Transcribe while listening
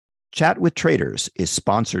Chat with Traders is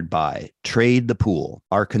sponsored by Trade the Pool.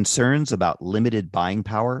 Are concerns about limited buying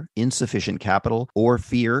power, insufficient capital, or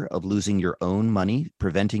fear of losing your own money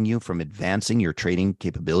preventing you from advancing your trading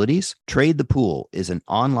capabilities? Trade the Pool is an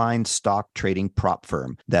online stock trading prop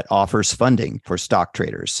firm that offers funding for stock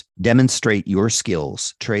traders. Demonstrate your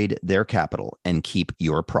skills, trade their capital, and keep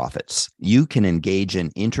your profits. You can engage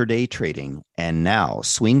in intraday trading and now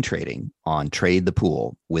swing trading on Trade the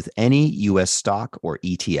Pool with any U.S. stock or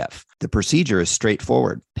ETF. The procedure is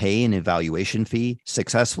straightforward. Pay an evaluation fee,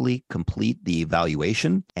 successfully complete the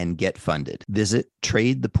evaluation, and get funded. Visit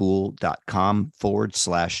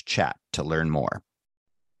tradethepool.com/chat to learn more.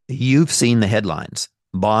 You've seen the headlines.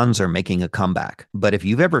 Bonds are making a comeback. But if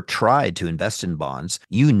you've ever tried to invest in bonds,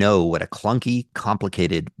 you know what a clunky,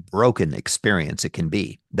 complicated, broken experience it can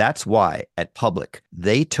be. That's why at Public,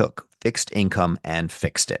 they took fixed income and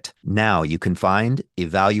fixed it. Now you can find,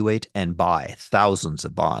 evaluate, and buy thousands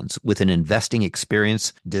of bonds with an investing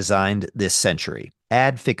experience designed this century.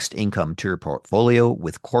 Add fixed income to your portfolio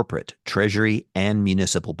with corporate, treasury, and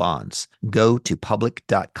municipal bonds. Go to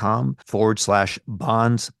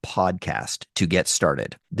public.com/bonds podcast to get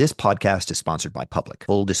started. This podcast is sponsored by Public.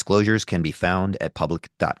 Full disclosures can be found at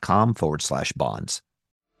public.com/bonds.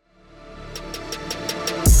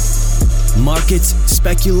 Markets,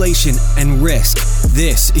 speculation, and risk.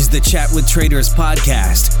 This is the Chat with Traders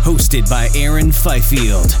podcast, hosted by Aaron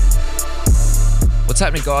Fifield. What's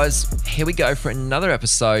happening, guys? Here we go for another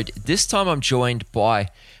episode. This time I'm joined by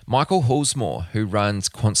Michael Halsmore, who runs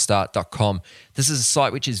quantstart.com. This is a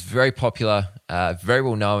site which is very popular, very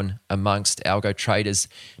well known amongst algo traders.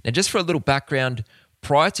 Now, just for a little background,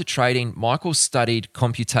 prior to trading, Michael studied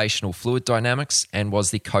computational fluid dynamics and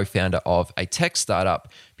was the co-founder of a tech startup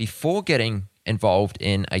before getting involved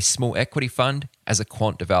in a small equity fund as a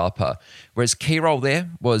quant developer, where his key role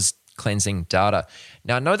there was cleansing data.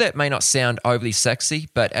 Now, I know that may not sound overly sexy,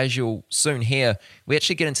 but as you'll soon hear, we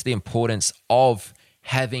actually get into the importance of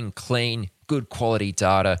having clean, good quality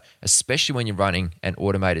data, especially when you're running an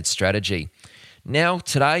automated strategy. Now,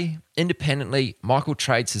 today, independently, Michael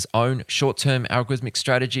trades his own short-term algorithmic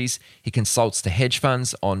strategies. He consults to hedge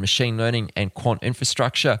funds on machine learning and quant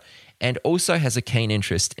infrastructure, and also has a keen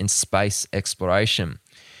interest in space exploration.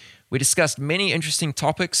 We discussed many interesting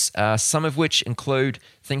topics, some of which include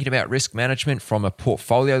thinking about risk management from a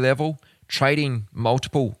portfolio level, trading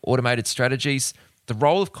multiple automated strategies, the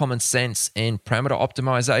role of common sense in parameter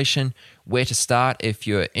optimization, where to start if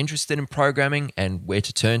you're interested in programming and where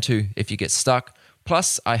to turn to if you get stuck,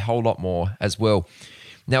 plus a whole lot more as well.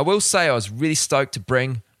 Now, I will say I was really stoked to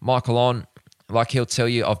bring Michael on. Like he'll tell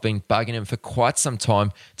you, I've been bugging him for quite some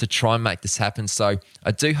time to try and make this happen. So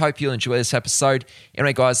I do hope you'll enjoy this episode.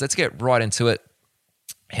 Anyway, guys, let's get right into it.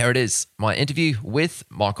 Here it is, my interview with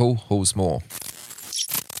Michael Halsmore.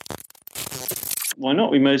 Why not?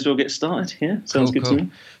 We may as well get started. Yeah, sounds good to me.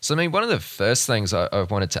 So, I mean, one of the first things I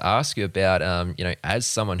wanted to ask you about, as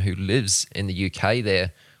someone who lives in the UK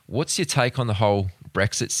there, what's your take on the whole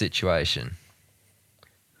Brexit situation?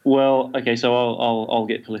 Well, okay, so I'll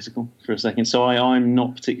get political for a second. So I'm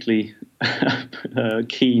not particularly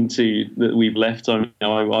keen to that we've left. I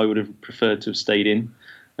would have preferred to have stayed in.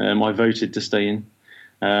 I voted to stay in.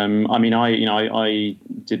 I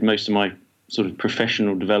did most of my sort of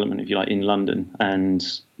professional development, if you like, in London, and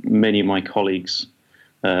many of my colleagues,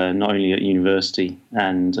 not only at university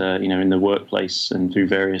and in the workplace and through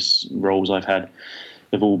various roles I've had,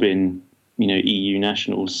 have all been EU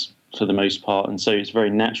nationals for the most part, and so it's very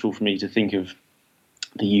natural for me to think of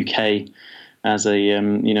the UK as a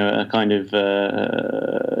kind of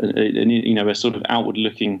a sort of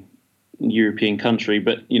outward-looking European country.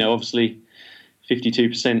 But obviously,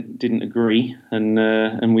 52% didn't agree,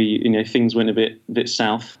 and we things went a bit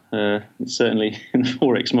south, certainly in the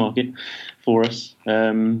forex market for us.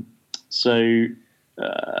 I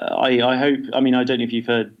hope. I mean, I don't know if you've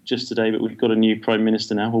heard just today, but we've got a new Prime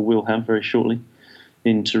Minister now, or will have very shortly,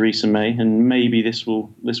 in Theresa May, and maybe this will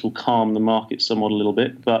calm the market somewhat a little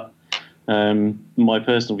bit. But my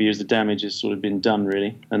personal view is the damage has sort of been done,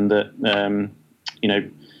 really, and that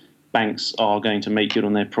banks are going to make good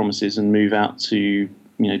on their promises and move out to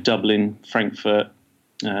Dublin, Frankfurt,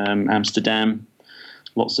 Amsterdam,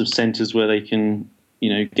 lots of centres where they can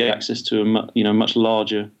get access to a much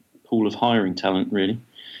larger pool of hiring talent, really.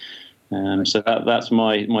 So that's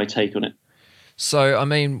my take on it. So, I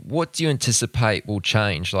mean, what do you anticipate will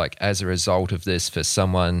change, like, as a result of this for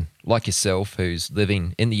someone like yourself who's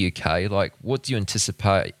living in the UK? Like, what do you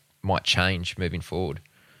anticipate might change moving forward?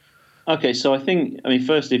 Okay, so I think,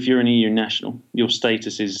 first, if you're an EU national, your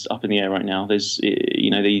status is up in the air right now. There's,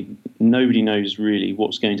 the nobody knows really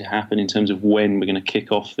what's going to happen in terms of when we're going to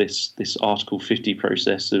kick off this Article 50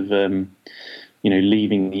 process of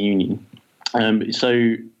leaving the union.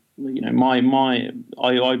 So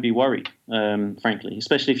I'd be worried, frankly,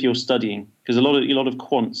 especially if you're studying, because a lot of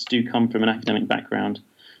quants do come from an academic background,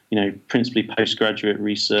 principally postgraduate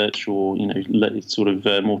research or sort of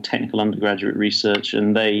more technical undergraduate research,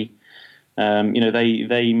 and they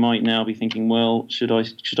might now be thinking, well, should I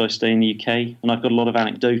stay in the UK? And I've got a lot of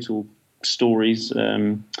anecdotal stories,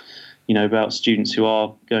 about students who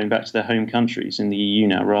are going back to their home countries in the EU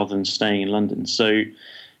now rather than staying in London. So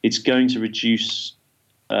it's going to reduce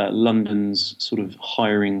London's sort of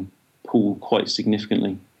hiring pool quite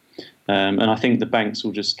significantly. And I think the banks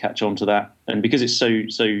will just catch on to that. And because it's so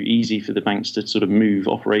easy for the banks to sort of move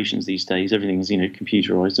operations these days, everything's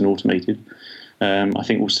computerized and automated. I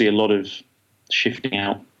think we'll see a lot of shifting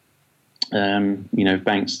out,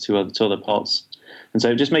 banks to other parts. And so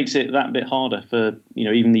it just makes it that bit harder for,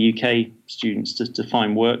 even the UK students to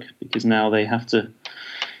find work, because now they have to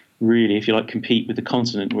really, if you like, compete with the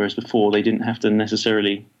continent, whereas before they didn't have to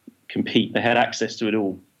necessarily compete. They had access to it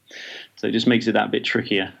all. So it just makes it that bit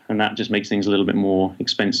trickier, and that just makes things a little bit more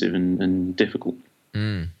expensive and difficult.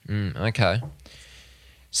 Okay.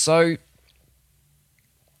 So,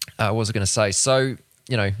 what was I going to say? So,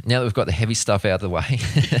 now that we've got the heavy stuff out of the way,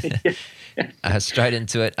 straight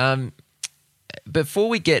into it. Before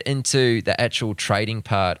we get into the actual trading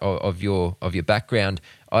part of your background,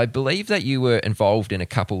 I believe that you were involved in a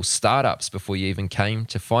couple startups before you even came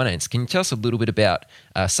to finance. Can you tell us a little bit about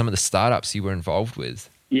some of the startups you were involved with?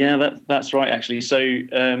 Yeah, that's right, actually. So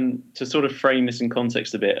to sort of frame this in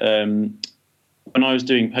context a bit, when I was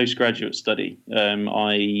doing postgraduate study,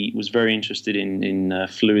 I was very interested in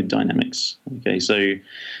fluid dynamics. Okay, so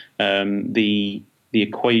the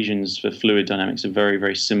equations for fluid dynamics are very,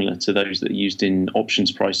 very similar to those that are used in options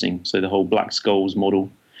pricing. So the whole Black-Scholes model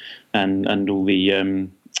and all the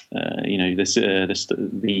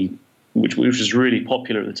which was really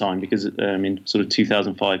popular at the time, because in sort of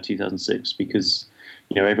 2005, 2006, because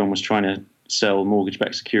everyone was trying to sell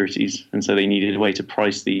mortgage-backed securities, and so they needed a way to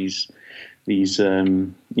price these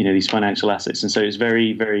financial assets. And so it was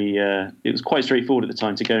very, very it was quite straightforward at the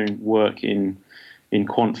time to go and work in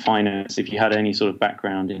quant finance if you had any sort of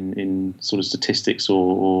background in sort of statistics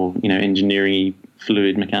or engineering,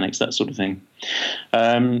 fluid mechanics, that sort of thing.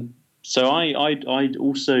 So I'd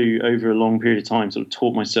also, over a long period of time, sort of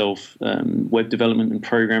taught myself web development and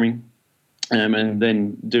programming, and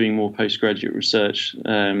then doing more postgraduate research,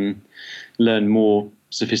 learn more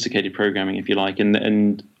sophisticated programming, if you like.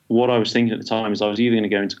 And what I was thinking at the time is I was either going to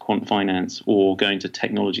go into quant finance or go into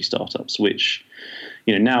technology startups, which,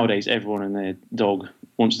 nowadays everyone and their dog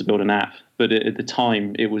wants to build an app. But at the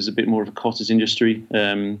time, it was a bit more of a cottage industry.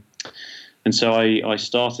 And so I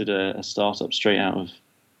started a startup straight out of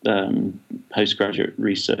postgraduate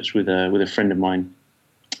research with a friend of mine.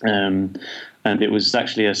 And it was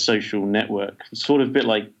actually a social network, sort of a bit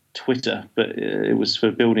like Twitter, but it was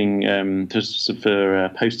for building, for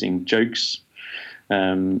posting jokes.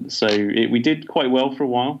 So we did quite well for a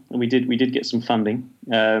while, and we did get some funding.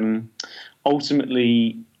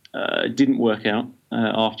 Ultimately, it didn't work out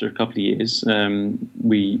after a couple of years.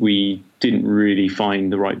 We didn't really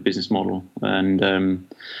find the right business model, and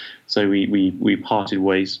so we parted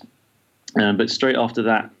ways. But straight after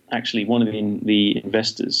that, actually, one of the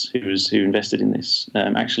investors who invested in this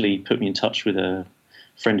actually put me in touch with a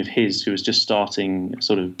friend of his who was just starting a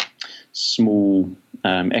sort of small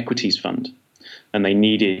equities fund, and they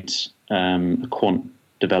needed a quant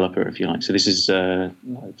developer, if you like. So this is, for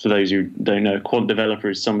those who don't know, a quant developer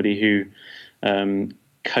is somebody who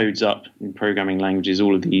codes up in programming languages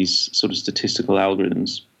all of these sort of statistical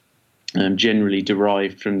algorithms, generally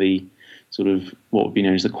derived from the sort of what would be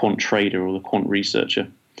known as the quant trader or the quant researcher.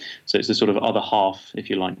 So it's the sort of other half, if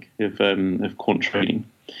you like, of quant trading.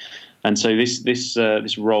 And so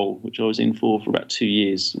this role, which I was in for about 2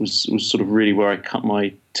 years, was sort of really where I cut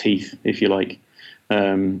my teeth, if you like,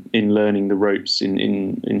 in learning the ropes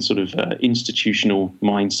in sort of institutional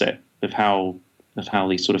mindset of how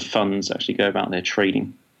these sort of funds actually go about their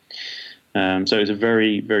trading. So it was a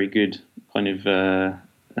very, very good kind of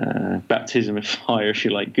baptism of fire, if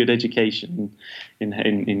you like, good education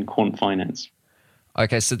in quant finance.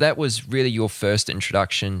 Okay, so that was really your first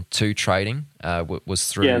introduction to trading. Was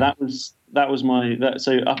through. Yeah, that was my.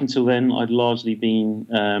 So up until then, I'd largely been,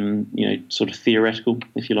 sort of theoretical,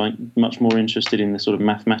 if you like, much more interested in the sort of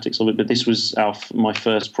mathematics of it. But this was my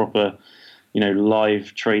first proper,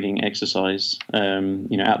 live trading exercise, at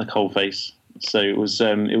the coalface. So it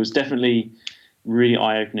was definitely really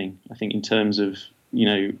eye-opening, I think, in terms of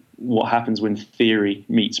what happens when theory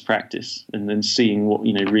meets practice, and then seeing what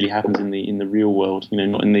really happens in the real world,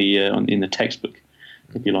 not in the textbook,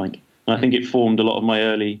 if you like. And I think it formed a lot of my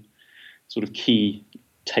early sort of key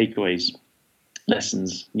takeaways,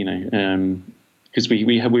 lessons, because we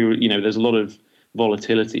were there's a lot of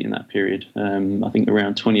volatility in that period. I think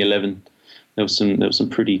around 2011 there was some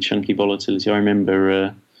pretty chunky volatility. I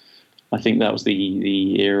remember I think that was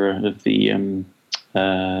the era of the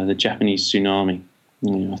Japanese tsunami.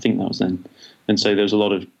 I think that was then, and so there was a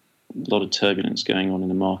lot of turbulence going on in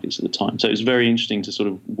the markets at the time. So it was very interesting to sort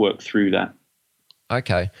of work through that.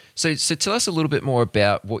 Okay, so tell us a little bit more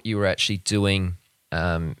about what you were actually doing,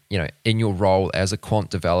 in your role as a quant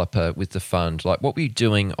developer with the fund. Like, what were you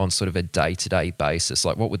doing on sort of a day-to-day basis?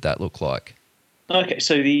 Like, what would that look like? Okay,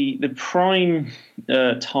 so the prime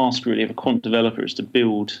task really of a quant developer is to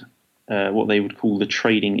build what they would call the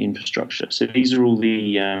trading infrastructure. So these are all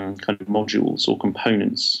the kind of modules or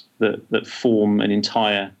components that form an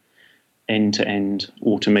entire end-to-end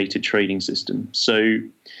automated trading system. So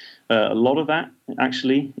a lot of that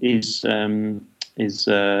actually is actually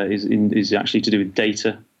to do with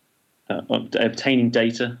data, obtaining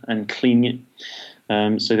data and cleaning it.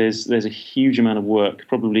 So there's a huge amount of work,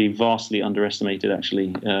 probably vastly underestimated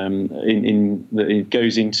actually. It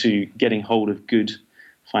goes into getting hold of good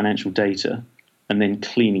financial data and then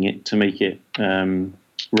cleaning it to make it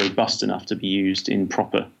robust enough to be used in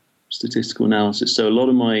proper statistical analysis. So a lot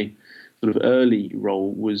of my sort of early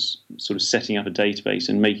role was sort of setting up a database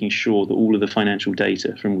and making sure that all of the financial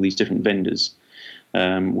data from all these different vendors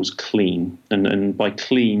was clean. And by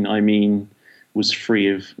clean, I mean was free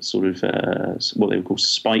of sort of what they would call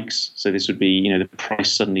spikes. So this would be, the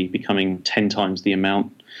price suddenly becoming 10 times the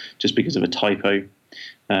amount just because of a typo,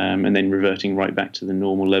 and then reverting right back to the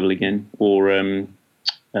normal level again. Or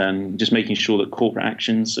just making sure that corporate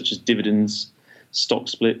actions such as dividends, stock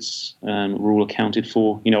splits were all accounted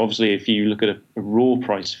for. Obviously, if you look at a raw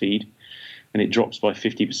price feed and it drops by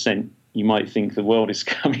 50%, you might think the world is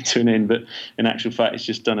coming to an end, but in actual fact, it's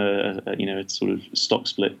just done a sort of stock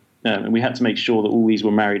split. And we had to make sure that all these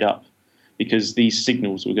were married up, because these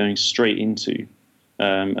signals were going straight into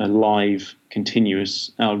a live,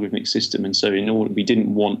 continuous algorithmic system. And so we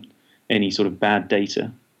didn't want any sort of bad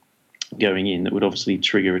data going in that would obviously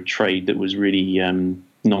trigger a trade that was really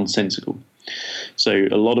nonsensical. So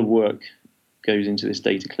a lot of work goes into this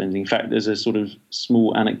data cleansing. In fact, there's a sort of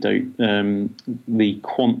small anecdote. The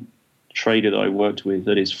quant trader that I worked with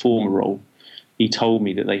at his former role, he told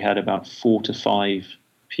me that they had about 4 to 5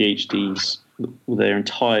 PhDs. Their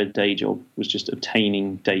entire day job was just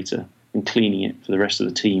obtaining data and cleaning it for the rest of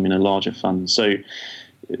the team in a larger fund. So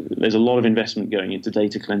there's a lot of investment going into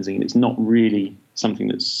data cleansing, and it's not really something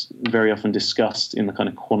that's very often discussed in the kind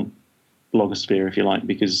of quant blogosphere, if you like,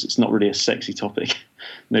 because it's not really a sexy topic.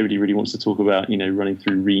 Nobody really wants to talk about, running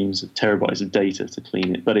through reams of terabytes of data to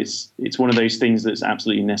clean it. But it's one of those things that's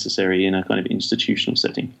absolutely necessary in a kind of institutional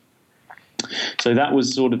setting. So that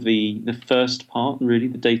was sort of the first part, really,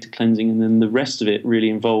 the data cleansing. And then the rest of it really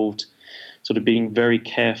involved sort of being very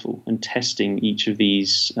careful and testing each of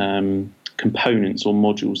these components or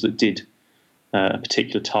modules that did a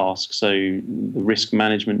particular task. So the risk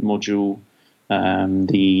management module,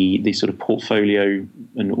 the sort of portfolio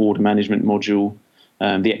and order management module,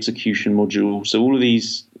 the execution module. So all of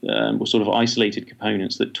these were sort of isolated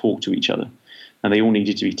components that talk to each other, and they all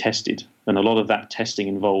needed to be tested. And a lot of that testing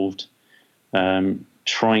involved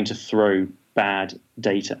trying to throw bad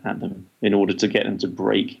data at them in order to get them to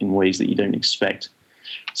break in ways that you don't expect.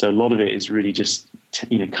 So a lot of it is really just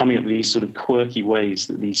coming up with these sort of quirky ways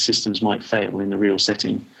that these systems might fail in the real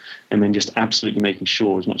setting, and then just absolutely making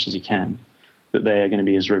sure as much as you can that they are going to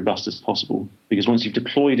be as robust as possible. Because once you've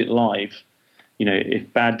deployed it live,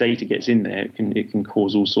 if bad data gets in there, it can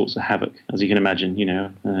cause all sorts of havoc, as you can imagine.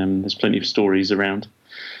 There's plenty of stories around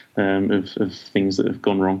of things that have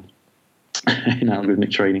gone wrong in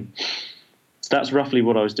algorithmic trading. So that's roughly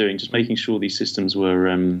what I was doing, just making sure these systems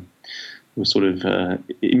were sort of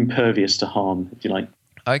impervious to harm, if you like.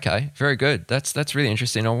 Okay, very good. That's really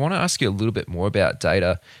interesting. I want to ask you a little bit more about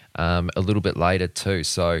data a little bit later too.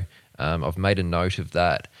 So I've made a note of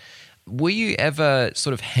that. Were you ever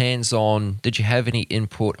sort of hands-on? Did you have any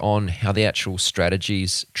input on how the actual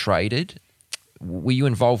strategies traded? Were you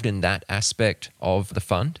involved in that aspect of the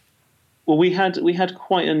fund? Well, we had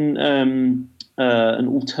quite an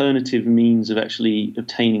alternative means of actually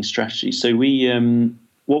obtaining strategy. So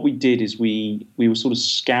what we did is we were sort of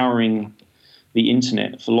scouring the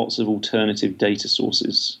internet for lots of alternative data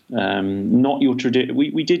sources. Not your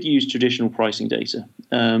we did use traditional pricing data,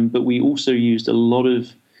 but we also used a lot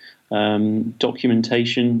of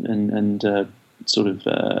documentation and sort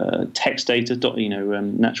of text data,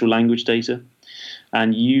 natural language data,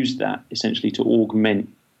 and used that essentially to augment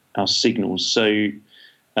our signals. So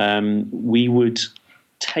we would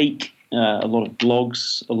take a lot of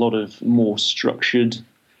blogs, a lot of more structured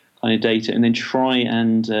kind of data, and then try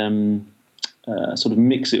and sort of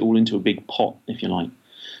mix it all into a big pot, if you like,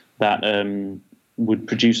 that would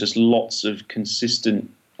produce us lots of consistent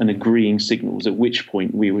and agreeing signals, at which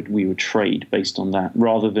point we would trade based on that,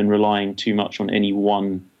 rather than relying too much on any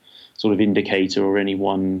one sort of indicator or any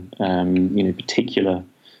one particular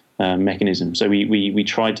mechanism. So we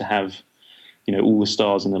tried to have all the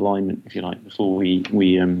stars in alignment, if you like, before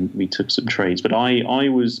we took some trades. But I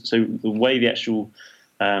was, so the way the actual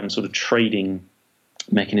sort of trading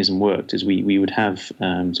mechanism worked is we would have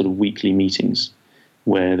sort of weekly meetings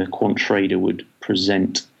where the quant trader would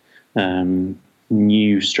present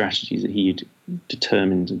new strategies that he had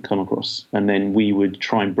determined and come across, and then we would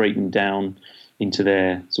try and break them down into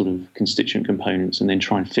their sort of constituent components and then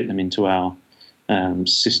try and fit them into our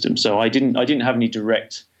system. So I didn't have any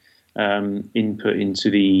direct input into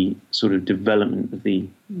the sort of development of the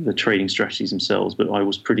trading strategies themselves, but I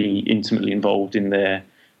was pretty intimately involved in their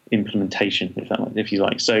implementation, if you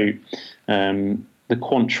like. So the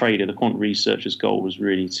quant trader, the quant researcher's goal was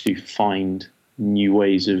really to find new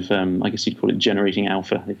ways of, I guess you'd call it generating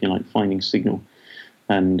alpha, if you like, finding signal.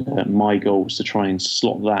 And my goal was to try and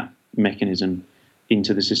slot that mechanism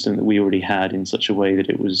into the system that we already had in such a way that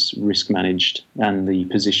it was risk managed and the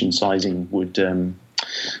position sizing would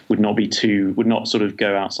not sort of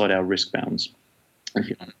go outside our risk bounds, if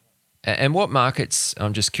you like. And what markets,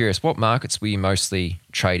 I'm just curious, what markets were you mostly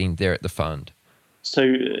trading there at the fund? So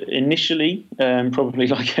initially, probably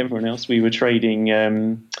like everyone else, we were trading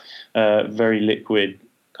very liquid,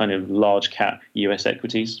 kind of large cap US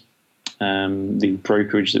equities. The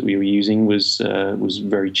brokerage that we were using was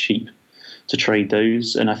very cheap to trade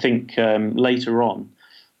those. And I think later on,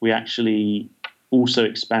 we actually also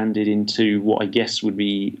expanded into what I guess would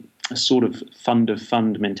be a sort of fund of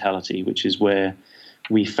fund mentality, which is where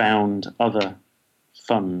we found other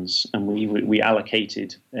funds and we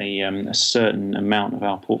allocated a certain amount of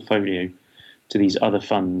our portfolio to these other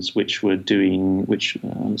funds, which were doing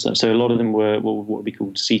so a lot of them were what would be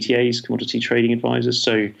called CTAs, commodity trading advisors,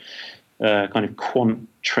 so kind of quant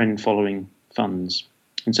trend following funds.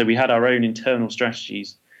 And so we had our own internal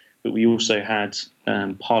strategies, but we also had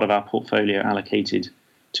part of our portfolio allocated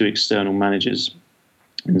to external managers,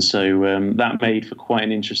 and so that made for quite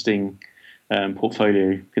an interesting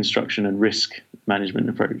portfolio construction and risk management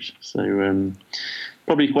approach. So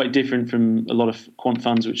probably quite different from a lot of quant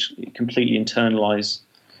funds, which completely internalize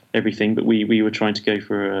everything. But we were trying to go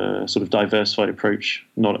for a sort of diversified approach,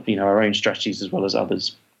 not our own strategies as well as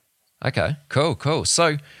others. Okay, cool.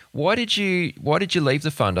 So why did you leave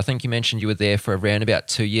the fund? I think you mentioned you were there for around about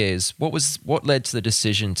 2 years. What led to the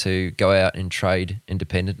decision to go out and trade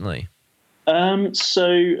independently?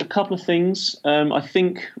 So a couple of things. I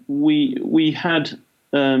think we had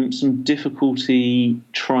some difficulty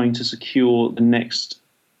trying to secure the next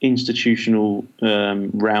institutional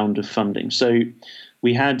round of funding. So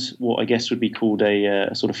we had what I guess would be called a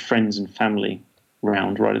sort of friends and family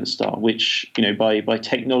round right at the start, which by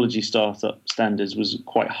technology startup standards was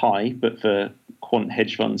quite high, but for quant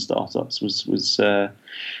hedge fund startups was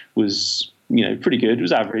pretty good. It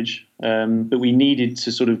was average, but we needed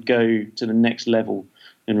to sort of go to the next level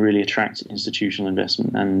and really attract institutional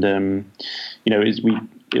investment. And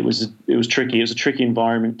it was tricky. It was a tricky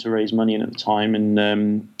environment to raise money in at the time,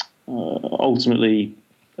 and ultimately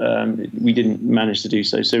we didn't manage to do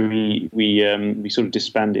so. So we sort of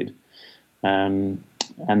disbanded, and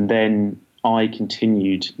then I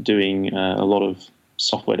continued doing a lot of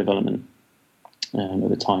software development at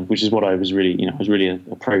the time, which is what I was really, I was really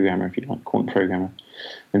a programmer, if you like, quant programmer.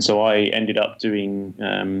 And so I ended up doing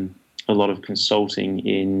a lot of consulting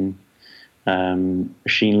in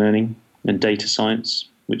machine learning and data science,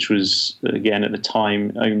 which was, again, at the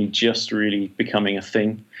time, only just really becoming a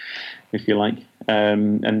thing, if you like.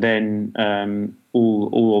 And then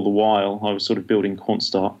all the while, I was sort of building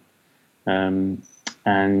QuantStart,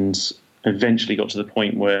 and eventually got to the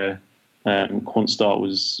point where QuantStart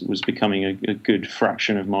was becoming a good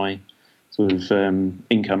fraction of my sort of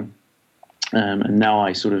income, and now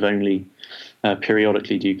I sort of only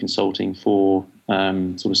periodically do consulting for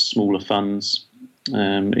sort of smaller funds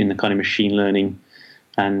in the kind of machine learning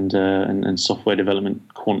and software development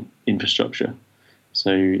quant infrastructure.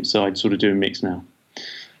 So I'd sort of do a mix now.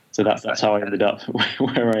 So that's how I ended up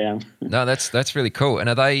where I am. No, that's really cool. And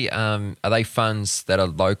are they funds that are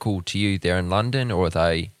local to you there in London, or are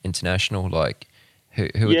they international? Like who?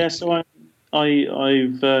 Yeah, so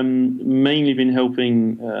I've mainly been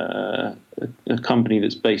helping a company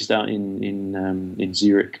that's based out in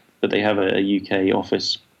Zurich, but they have a UK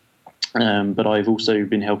office. But I've also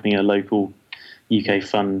been helping a local UK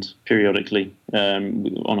fund periodically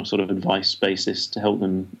on a sort of advice basis to help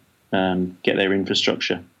them get their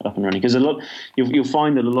infrastructure up and running. Because you'll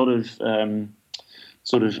find that a lot of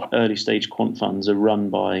sort of early stage quant funds are run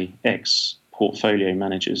by ex-portfolio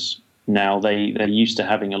managers. Now they're used to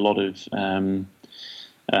having a lot of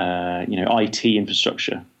IT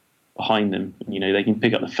infrastructure behind them. They can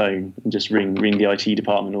pick up the phone and just ring the IT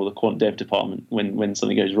department or the quant dev department when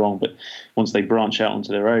something goes wrong. But once they branch out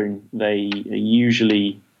onto their own, they are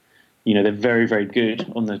usually, they're very, very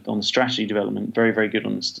good on the strategy development, very, very good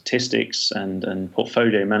on the statistics and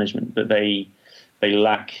portfolio management, but they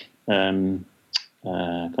lack kind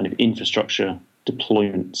of infrastructure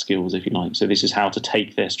deployment skills, if you like. So this is how to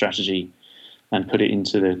take their strategy and put it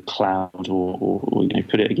into the cloud or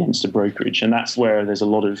put it against a brokerage. And that's where there's a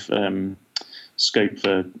lot of scope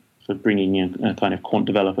for bringing in a kind of quant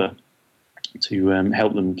developer to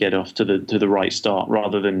help them get off to the right start,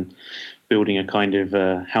 rather than building a kind of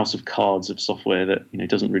house of cards of software that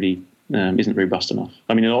doesn't really isn't robust enough.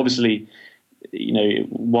 I mean, obviously,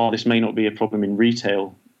 while this may not be a problem in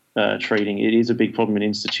retail trading, it is a big problem in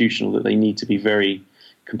institutional, that they need to be very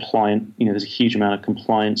compliant. There's a huge amount of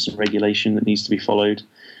compliance and regulation that needs to be followed,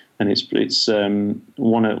 and it's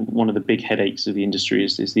one of the big headaches of the industry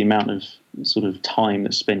is the amount of sort of time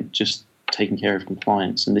that's spent just taking care of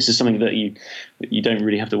compliance. And this is something that you don't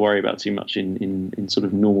really have to worry about too much in sort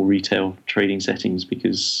of normal retail trading settings,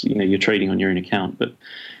 because you're trading on your own account. But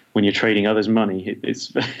when you're trading others' money,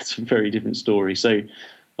 it's a very different story. So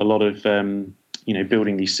a lot of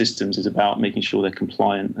building these systems is about making sure they're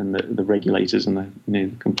compliant, and the regulators and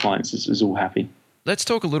the compliance is all happy. Let's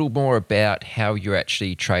talk a little more about how you're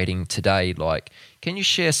actually trading today. Can you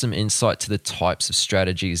share some insight to the types of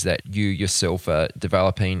strategies that you yourself are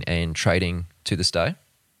developing and trading to this day?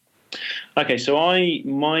 Okay, so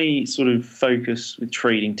my sort of focus with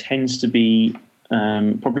trading tends to be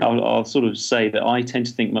probably I'll sort of say that I tend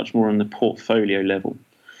to think much more on the portfolio level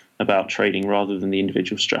about trading rather than the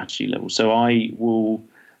individual strategy level. So I will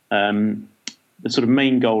the sort of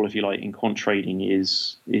main goal, if you like, in quant trading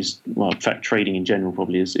is well, in fact, trading in general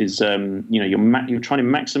probably is you're trying to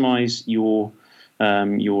maximize your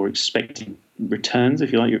expected returns,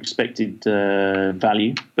 if you like, your expected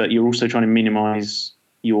value, but you're also trying to minimize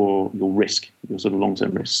your risk, your sort of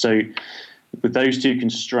long-term risk. So with those two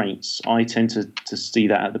constraints, I tend to see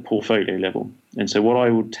that at the portfolio level. And so what I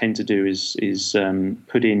would tend to do is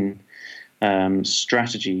put in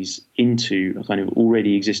strategies into a kind of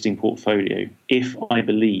already existing portfolio if I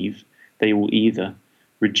believe they will either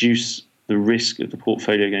reduce the risk of the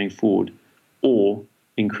portfolio going forward or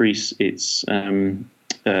increase its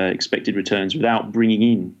expected returns without bringing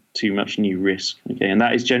in too much new risk. Okay, and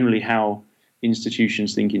that is generally how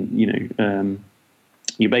institutions think.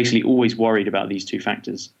 You're basically always worried about these two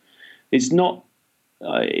factors. It's not,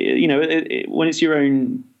 when it's your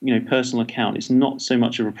own, personal account, it's not so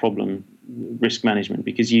much of a problem, risk management,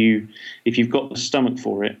 because if you've got the stomach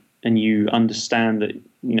for it and you understand that,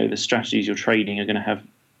 the strategies you're trading are going to have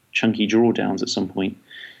chunky drawdowns at some point,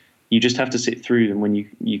 you just have to sit through them when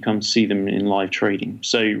you come to see them in live trading.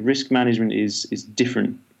 So risk management is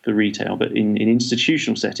different for retail, but in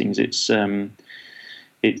institutional settings, it's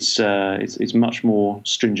much more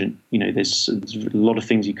stringent. There's a lot of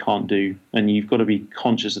things you can't do, and you've got to be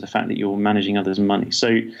conscious of the fact that you're managing others' money.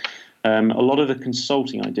 So a lot of the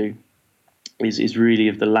consulting I do is really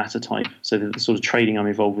of the latter type. So the sort of trading I'm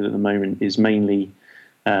involved with at the moment is mainly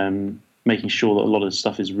making sure that a lot of the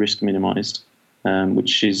stuff is risk minimized,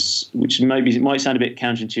 which maybe it might sound a bit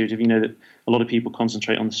counterintuitive. That a lot of people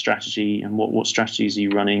concentrate on the strategy and what strategies are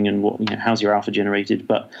you running and how's your alpha generated.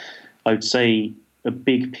 But I would say a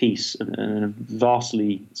big piece and a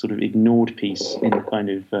vastly sort of ignored piece in the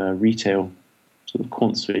kind of retail sort of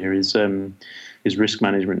quant sphere is risk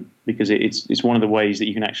management, because it's one of the ways that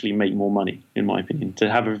you can actually make more money, in my opinion. To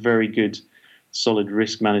have a very good, solid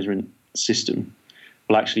risk management system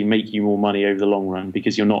will actually make you more money over the long run,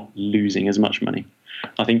 because you're not losing as much money.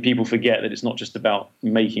 I think people forget that it's not just about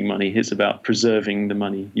making money, it's about preserving the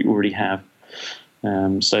money you already have.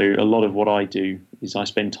 So a lot of what I do is I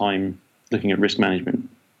spend time looking at risk management.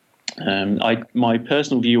 My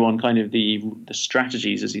personal view on kind of the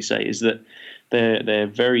strategies, as you say, is that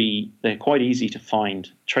they're quite easy to find.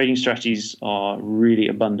 Trading strategies are really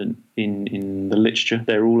abundant in the literature.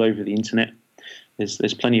 They're all over the internet.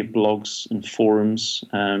 There's plenty of blogs and forums,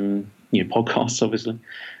 podcasts, obviously.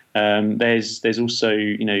 There's also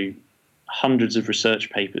hundreds of research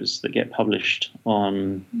papers that get published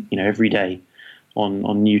on, every day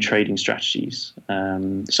on new trading strategies.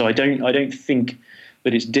 So I don't think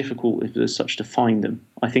that it's difficult if there's such to find them.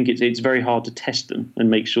 I think it's very hard to test them and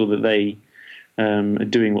make sure that they are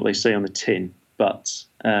doing what they say on the tin. But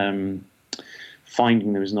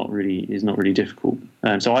finding them is not really difficult.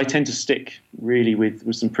 So I tend to stick really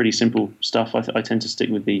with some pretty simple stuff. I tend to stick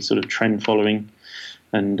with the sort of trend following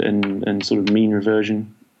and sort of mean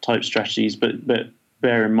reversion type strategies. But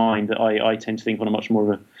bear in mind that I tend to think on a much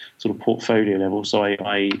more of a sort of portfolio level. So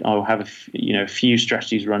I'll have a few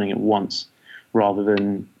strategies running at once, rather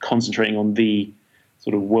than concentrating on the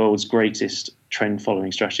sort of world's greatest trend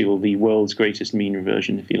following strategy or the world's greatest mean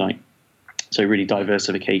reversion, if you like. So really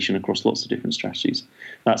diversification across lots of different strategies.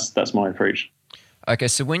 That's my approach. Okay,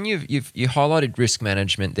 so when you highlighted risk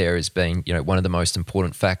management there as being one of the most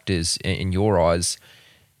important factors in your eyes,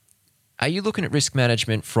 are you looking at risk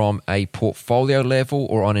management from a portfolio level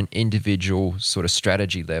or on an individual sort of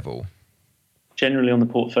strategy level? Generally on the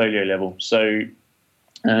portfolio level. So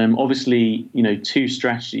obviously, two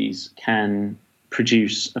strategies can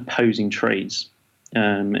produce opposing trades,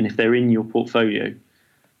 and if they're in your portfolio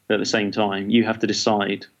at the same time, you have to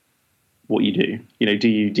decide what you do. Do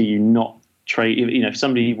you not trade? If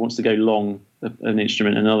somebody wants to go long an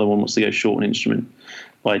instrument, another one wants to go short an instrument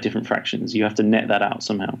by different fractions, you have to net that out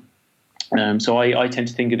somehow. So I tend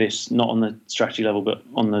to think of this not on the strategy level, but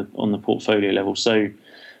on the portfolio level. So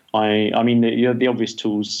I mean the obvious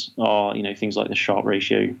tools are things like the Sharpe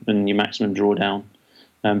ratio and your maximum drawdown.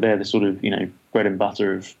 They're the sort of bread and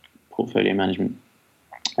butter of portfolio management.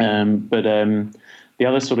 But the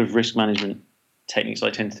other sort of risk management techniques I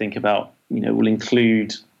tend to think about, will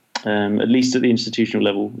include, at least at the institutional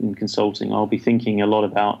level in consulting, I'll be thinking a lot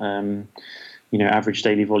about, average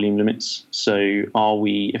daily volume limits. So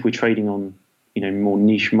if we're trading on, more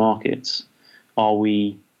niche markets, are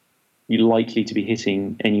we likely to be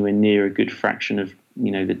hitting anywhere near a good fraction of,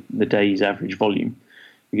 the day's average volume?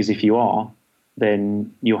 Because if you are,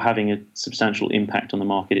 then you're having a substantial impact on the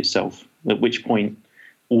market itself, at which point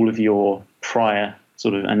all of your prior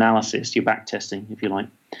sort of analysis, your back testing, if you like,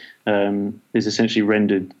 is essentially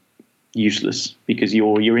rendered useless, because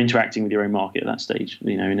you're interacting with your own market at that stage,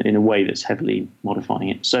 in a way that's heavily modifying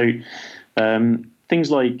it. So things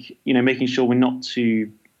like, making sure we're not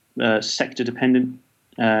too sector dependent,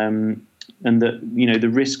 and that, the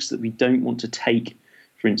risks that we don't want to take,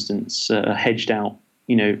 for instance, are hedged out.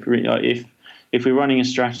 If we're running a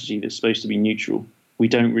strategy that's supposed to be neutral, we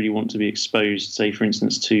don't really want to be exposed, say, for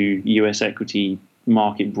instance, to US equity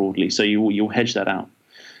market broadly. So you'll hedge that out.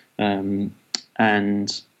 And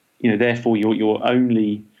therefore you're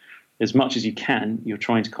only, as much as you can, you're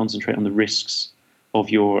trying to concentrate on the risks of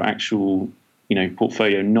your actual,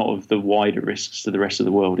 portfolio, not of the wider risks to the rest of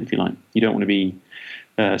the world, if you like. You don't want to be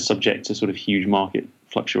subject to sort of huge market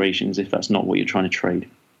fluctuations if that's not what you're trying to trade.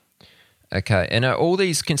 Okay, and are all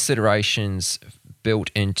these considerations built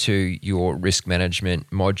into your risk management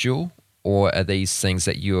module, or are these things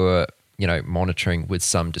that you're, monitoring with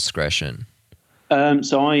some discretion?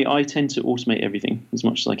 So I tend to automate everything as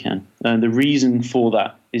much as I can. And the reason for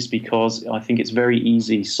that is because I think it's very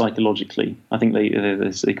easy psychologically. I think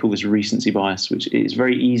they call this recency bias, which is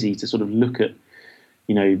very easy to sort of look at,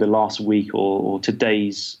 the last week or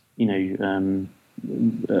today's,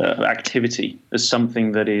 activity as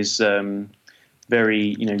something that is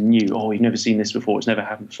very, new. Oh, we've never seen this before. It's never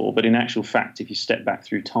happened before. But in actual fact, if you step back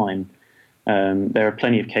through time, there are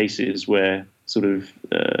plenty of cases where sort of,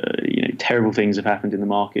 terrible things have happened in the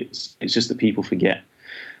markets. It's just that people forget.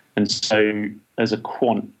 And so as a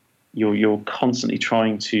quant, you're constantly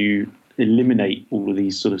trying to eliminate all of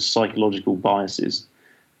these sort of psychological biases.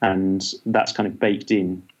 And that's kind of baked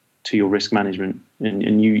in to your risk management.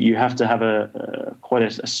 And you have to have quite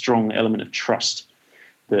a strong element of trust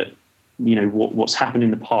that, what's happened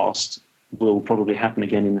in the past will probably happen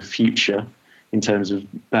again in the future in terms of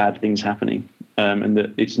bad things happening. And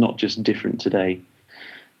that it's not just different today.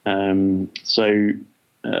 So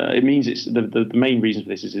it means it's the main reason for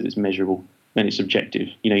this is it's measurable and it's objective.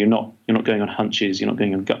 You're not going on hunches, you're not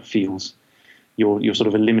going on gut feels. You're sort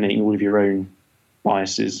of eliminating all of your own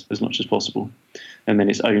biases as much as possible, and then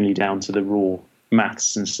it's only down to the raw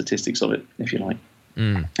maths and statistics of it, if you like.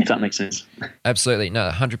 If that makes sense. Absolutely, no,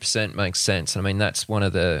 100% makes sense. I mean, that's one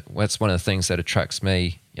of the things that attracts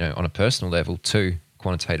me, on a personal level to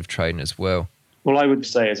quantitative trading as well. Well, I would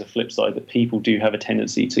say as a flip side that people do have a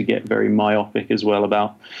tendency to get very myopic as well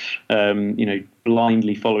about,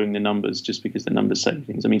 blindly following the numbers just because the numbers say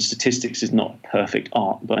things. I mean, statistics is not perfect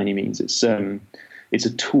art by any means. It's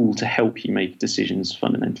a tool to help you make decisions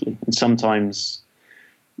fundamentally. And sometimes,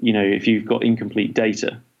 if you've got incomplete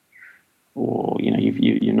data, or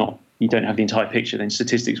you don't have the entire picture, then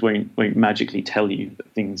statistics won't magically tell you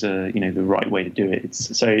that things are the right way to do it.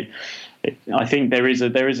 I think there is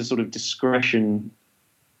a sort of discretion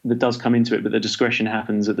that does come into it, but the discretion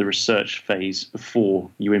happens at the research phase before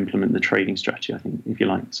you implement the trading strategy, I think, if you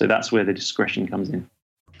like. So that's where the discretion comes in.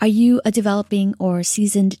 Are you a developing or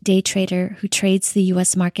seasoned day trader who trades the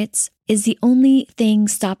U.S. markets? Is the only thing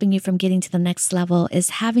stopping you from getting to the next level is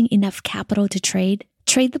having enough capital to trade?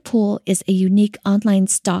 Trade the Pool is a unique online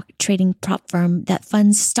stock trading prop firm that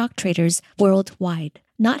funds stock traders worldwide.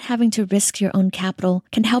 Not having to risk your own capital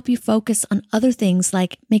can help you focus on other things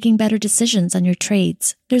like making better decisions on your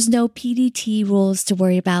trades. There's no PDT rules to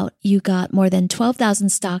worry about. You got more than 12,000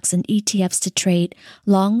 stocks and ETFs to trade,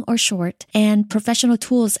 long or short, and professional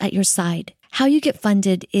tools at your side. How you get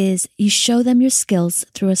funded is you show them your skills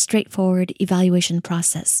through a straightforward evaluation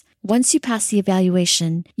process. Once you pass the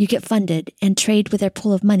evaluation, you get funded and trade with their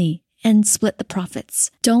pool of money and split the profits.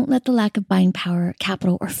 Don't let the lack of buying power,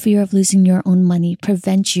 capital, or fear of losing your own money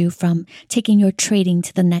prevent you from taking your trading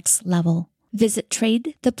to the next level. Visit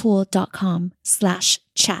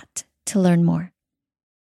tradethepool.com/chat to learn more.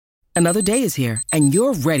 Another day is here, and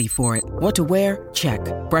you're ready for it. What to wear? Check.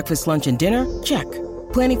 Breakfast, lunch, and dinner? Check.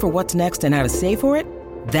 Planning for what's next and how to save for it?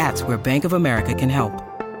 That's where Bank of America can help.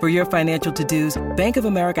 For your financial to-dos, Bank of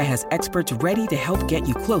America has experts ready to help get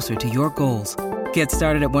you closer to your goals. Get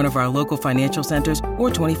started at one of our local financial centers or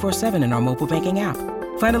 24/7 in our mobile banking app.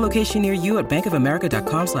 Find a location near you at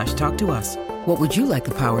bankofamerica.com/talktous. What would you like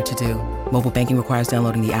the power to do? Mobile banking requires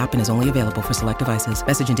downloading the app and is only available for select devices.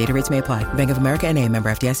 Message and data rates may apply. Bank of America N.A., member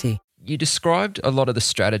FDIC. You described a lot of the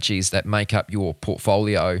strategies that make up your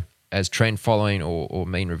portfolio as trend following or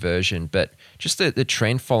mean reversion, but just the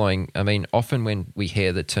trend following, I mean, often when we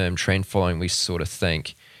hear the term trend following, we sort of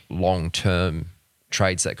think long-term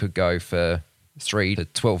trades that could go for 3 to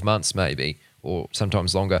 12 months maybe, or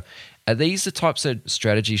sometimes longer. Are these the types of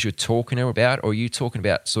strategies you're talking about, or are you talking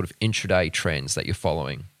about sort of intraday trends that you're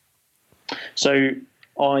following? So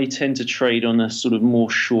I tend to trade on a sort of more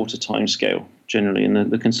shorter time scale generally, and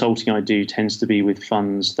the consulting I do tends to be with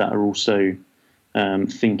funds that are also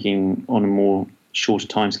thinking on a more shorter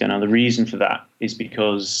timescale. Now, the reason for that is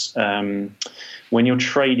because when you're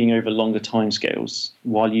trading over longer timescales,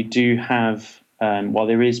 while you do have, while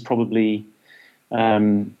there is probably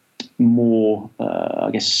more, I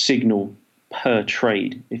guess, signal per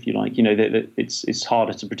trade, if you like, that it's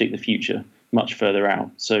harder to predict the future much further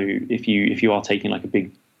out. So if you are taking like a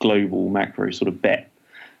big global macro sort of bet,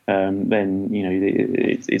 then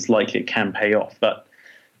it's likely it can pay off, but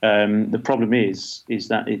the problem is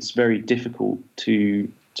that it's very difficult to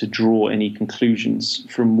draw any conclusions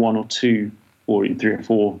from 1 or 2 or 3 or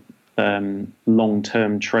 4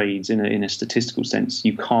 long-term trades in a statistical sense.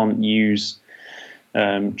 You can't use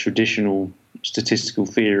traditional statistical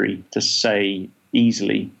theory to say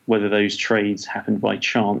easily whether those trades happened by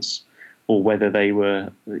chance or whether they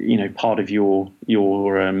were part of your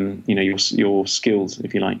skills,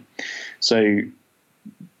 if you like. So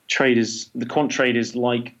the quant traders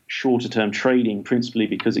like shorter term trading principally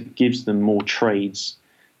because it gives them more trades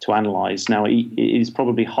to analyze. Now, it is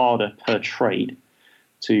probably harder per trade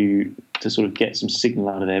to sort of get some signal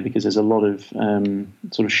out of there because there's a lot of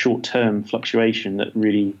sort of short term fluctuation that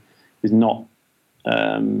really is not,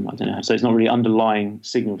 I don't know how to say, it's not really underlying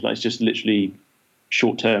signals. Like it's just literally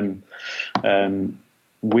short term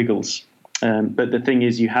wiggles. But the thing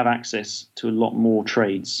is, you have access to a lot more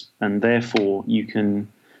trades, and therefore you can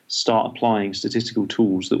start applying statistical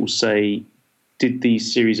tools that will say, did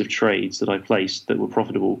these series of trades that I placed that were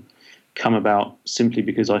profitable come about simply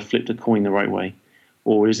because I flipped a coin the right way?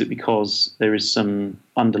 Or is it because there is some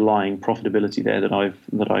underlying profitability there that I've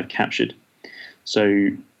captured? So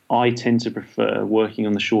I tend to prefer working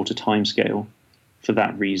on the shorter time scale for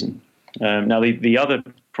that reason. Now, the other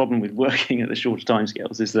problem with working at the shorter time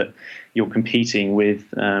scales is that you're competing with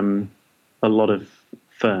a lot of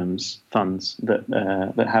funds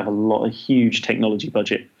that have a huge technology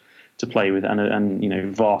budget to play with,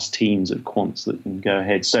 and vast teams of quants that can go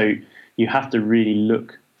ahead. So you have to really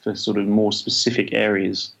look for sort of more specific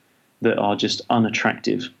areas that are just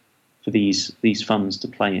unattractive for these funds to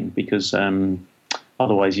play in, because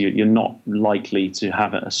otherwise you're not likely to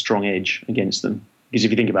have a strong edge against them. Because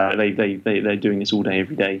if you think about it, they're doing this all day,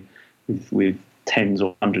 every day with tens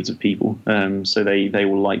or hundreds of people. So they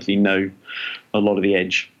will likely know a lot of the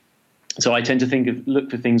edge. So I tend to look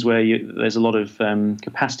for things where there's a lot of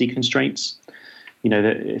capacity constraints.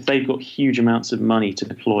 That if they've got huge amounts of money to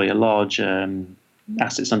deploy, a large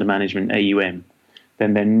assets under management, AUM,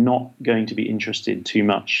 then they're not going to be interested too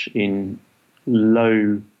much in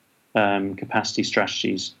low capacity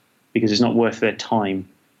strategies, because it's not worth their time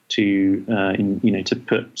to to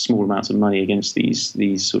put small amounts of money against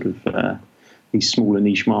these sort of these smaller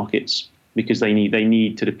niche markets, because they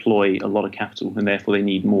need to deploy a lot of capital, and therefore they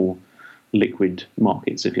need more liquid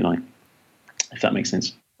markets, if you like, if that makes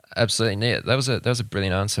sense. Absolutely, yeah. That was a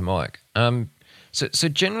brilliant answer, Mike. So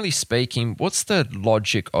generally speaking, what's the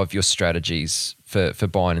logic of your strategies for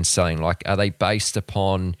buying and selling? Like, are they based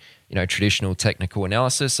upon traditional technical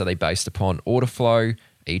analysis? Are they based upon order flow?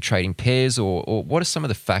 Are you trading pairs, or what are some of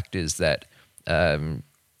the factors that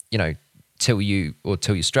tell your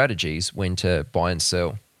strategies when to buy and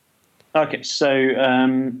sell? Okay, so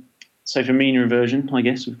for mean reversion, I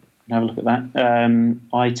guess we can have a look at that.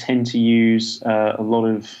 I tend to use a lot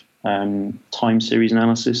of time series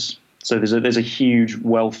analysis. So there's a huge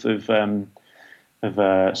wealth of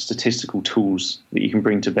statistical tools that you can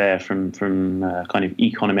bring to bear from kind of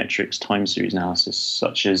econometrics time series analysis,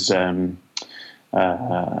 such as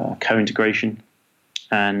co-integration,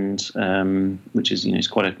 and which is is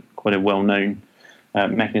quite a well known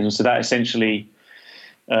mechanism. So that essentially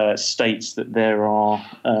states that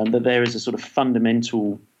there is a sort of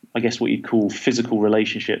fundamental, I guess what you'd call physical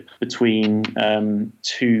relationship between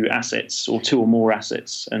two assets or two or more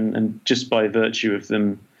assets, and just by virtue of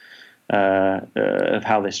them of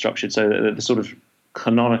how they're structured. So the sort of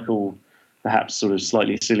canonical, perhaps sort of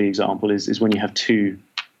slightly silly example is when you have two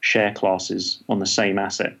share classes on the same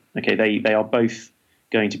asset. Okay, they are both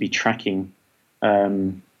going to be tracking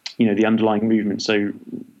the underlying movement. So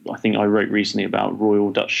I think I wrote recently about Royal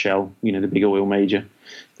Dutch Shell, the big oil major.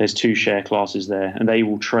 There's two share classes there, and they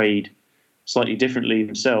will trade slightly differently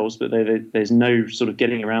themselves, but there's no sort of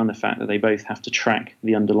getting around the fact that they both have to track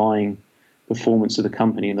the underlying performance of the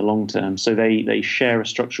company in the long term. So they share a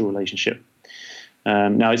structural relationship.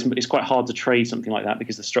 Now it's quite hard to trade something like that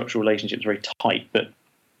because the structural relationship is very tight. But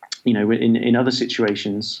in other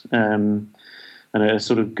situations, and a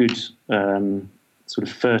sort of good sort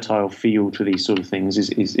of fertile field for these sort of things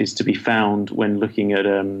is to be found when looking at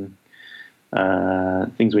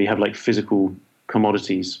things where you have like physical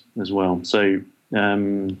commodities as well. So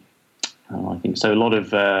I think so. A lot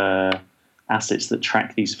of assets that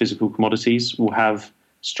track these physical commodities will have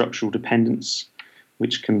structural dependence,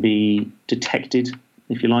 which can be detected,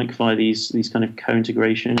 if you like, via these kind of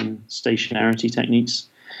co-integration and stationarity techniques.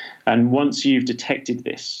 And once you've detected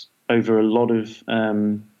this over a lot of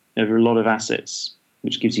assets,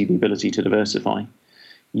 which gives you the ability to diversify,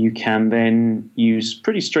 you can then use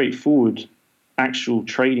pretty straightforward actual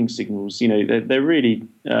trading signals. They're really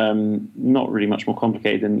not really much more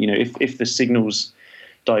complicated than if the signals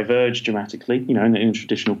diverge dramatically, in a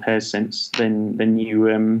traditional pairs sense, then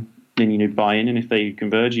you buy in, and if they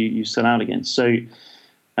converge, you sell out again. So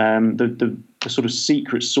the sort of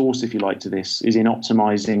secret sauce, if you like, to this is in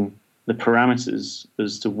optimizing the parameters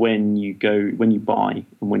as to when you buy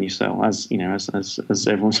and when you sell. As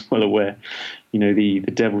everyone's well aware, the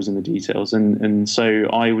devil's in the details, and so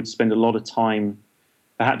I would spend a lot of time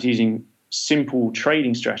perhaps using simple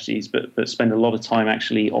trading strategies, but spend a lot of time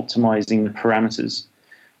actually optimizing the parameters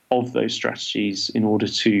of those strategies in order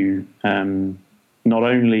to not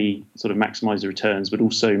only sort of maximize the returns, but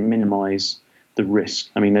also minimize the risk.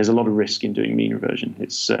 I mean, there's a lot of risk in doing mean reversion.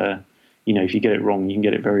 It's if you get it wrong, you can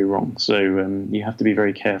get it very wrong. So you have to be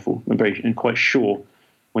very careful and quite sure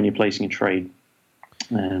when you're placing a trade.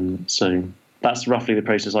 So that's roughly the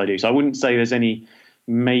process I do. So I wouldn't say there's any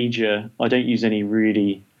major. I don't use any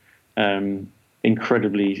really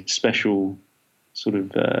incredibly special sort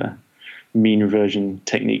of mean reversion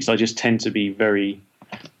techniques. I just tend to be very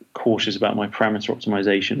cautious about my parameter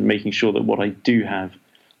optimization, making sure that what I do have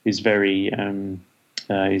is very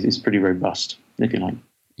is pretty robust, if you like.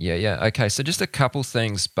 Yeah. Okay, so just a couple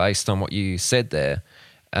things based on what you said there.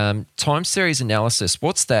 Time series analysis,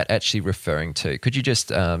 what's that actually referring to? Could you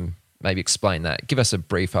just maybe explain that? Give us a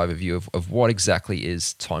brief overview of what exactly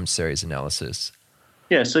is time series analysis.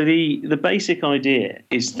 Yeah, so the basic idea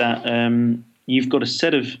is that you've got a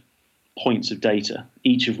set of points of data,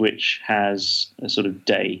 each of which has a sort of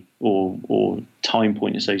day or time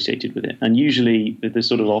point associated with it. And usually the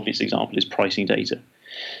sort of obvious example is pricing data.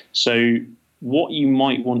 So what you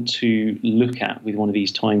might want to look at with one of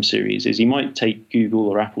these time series is you might take Google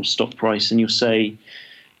or Apple stock price and you'll say,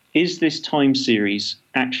 is this time series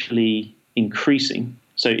actually increasing?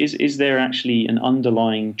 So is there actually an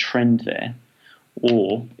underlying trend there?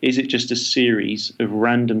 Or is it just a series of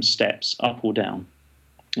random steps up or down?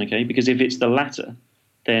 Okay, because if it's the latter,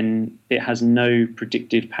 then it has no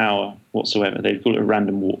predictive power whatsoever. They call it a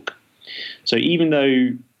random walk. So even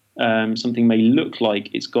though something may look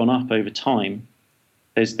like it's gone up over time,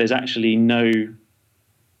 there's actually no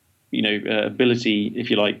ability, if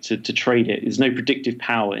you like, to trade it. There's no predictive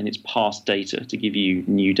power in its past data to give you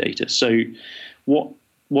new data. So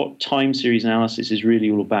what time series analysis is really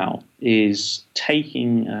all about is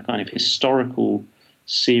taking a kind of historical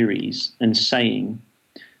series and saying,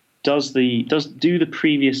 do the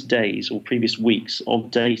previous days or previous weeks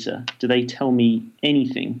of data, do they tell me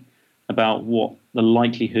anything about what the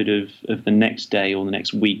likelihood of the next day or the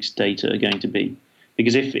next week's data are going to be?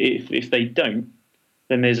 Because if they don't,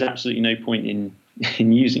 then there's absolutely no point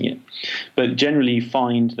in using it. But generally you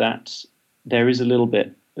find that there is a little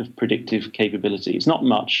bit of predictive capability. It's not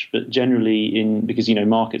much, but generally because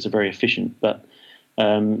markets are very efficient, but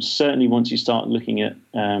certainly once you start looking at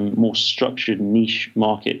more structured niche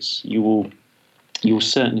markets, you will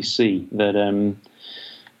certainly see that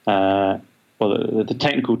the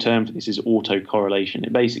technical term for this is autocorrelation.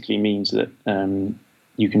 It basically means that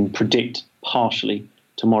you can predict partially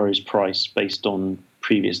tomorrow's price based on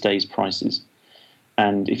previous day's prices.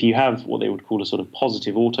 And if you have what they would call a sort of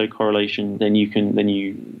positive autocorrelation, then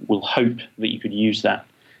you will hope that you could use that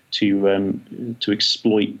to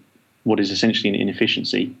exploit what is essentially an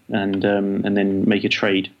inefficiency and then make a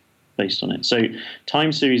trade based on it. So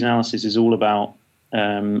time series analysis is all about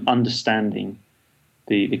understanding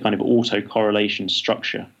the kind of autocorrelation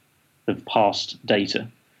structure of past data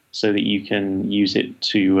so that you can use it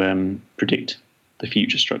to predict the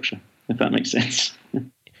future structure, if that makes sense.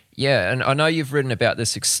 Yeah, and I know you've written about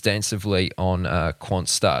this extensively on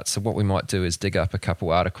QuantStart. So what we might do is dig up a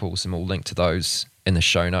couple articles and we'll link to those in the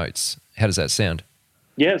show notes. How does that sound?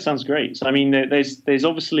 Yeah, it sounds great. So, I mean, there's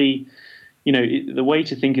obviously, the way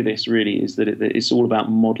to think of this really is that it's all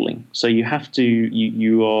about modeling. So you have to,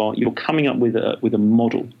 you're coming up with a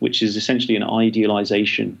model, which is essentially an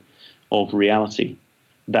idealization of reality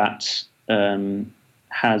that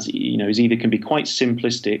is either can be quite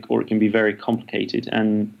simplistic or it can be very complicated.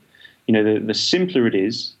 And the simpler it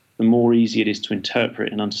is, the more easy it is to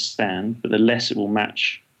interpret and understand, but the less it will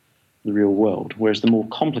match the real world. Whereas the more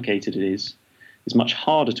complicated it is, it's much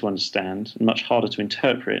harder to understand and much harder to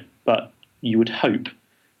interpret. But you would hope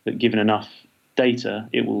that given enough data,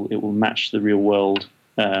 it will match the real world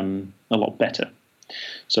a lot better.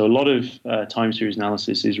 So a lot of time series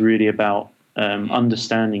analysis is really about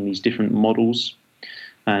understanding these different models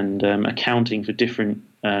and accounting for different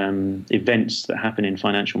events that happen in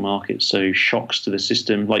financial markets. So shocks to the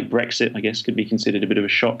system, like Brexit, I guess, could be considered a bit of a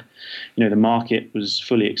shock. The market was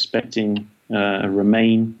fully expecting a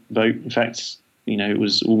Remain vote. In fact, it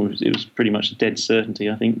was pretty much a dead certainty,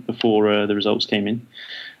 I think, before the results came in.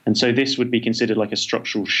 And so this would be considered like a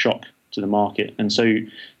structural shock to the market. And so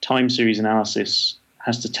time series analysis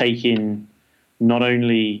has to take in not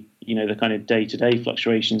only the kind of day-to-day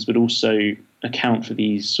fluctuations, but also account for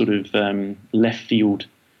these sort of left field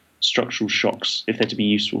structural shocks if they're to be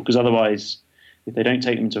useful. Because otherwise, if they don't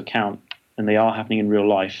take them into account and they are happening in real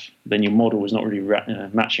life, then your model is not really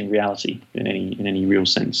matching reality in any real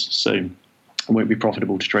sense. So it won't be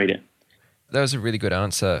profitable to trade it. That was a really good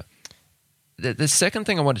answer. The second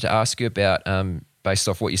thing I wanted to ask you about, based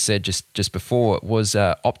off what you said just before, was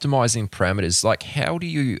optimizing parameters. Like, how do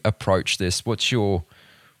you approach this? What's your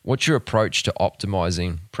approach to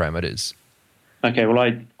optimizing parameters? Okay,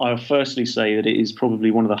 well, I'll firstly say that it is probably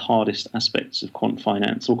one of the hardest aspects of quant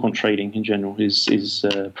finance or quant trading in general is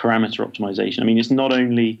parameter optimization. I mean, it's not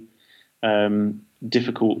only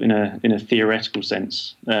difficult in a theoretical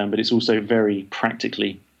sense, but it's also very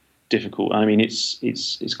practically difficult. I mean,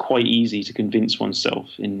 it's quite easy to convince oneself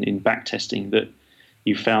in back testing that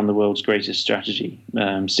you found the world's greatest strategy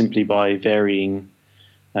simply by varying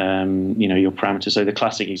your parameters. So the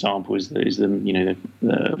classic example is the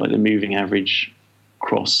moving average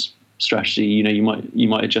cross strategy. You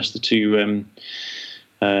might adjust the two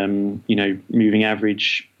moving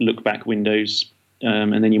average look back windows,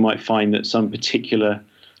 and then you might find that some particular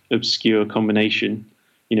obscure combination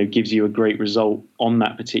gives you a great result on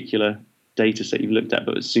that particular data set you've looked at,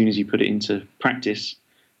 but as soon as you put it into practice,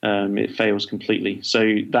 it fails completely.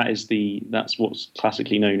 So that's what's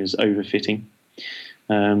classically known as overfitting.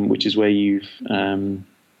 Which is where you've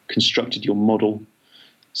constructed your model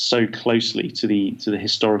so closely to the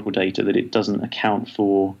historical data that it doesn't account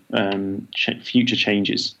for future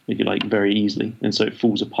changes, if you like, very easily, and so it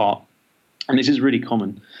falls apart. And this is really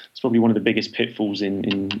common. It's probably one of the biggest pitfalls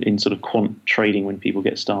in sort of quant trading when people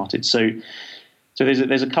get started. So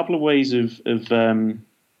there's a couple of ways of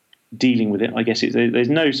dealing with it. I guess there's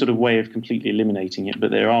no sort of way of completely eliminating it,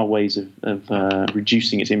 but there are ways of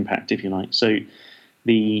reducing its impact, if you like. So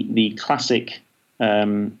the classic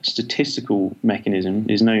statistical mechanism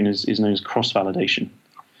is known as cross-validation.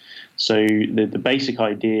 So the basic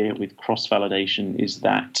idea with cross-validation is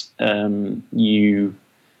that you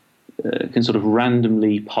can sort of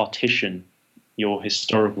randomly partition your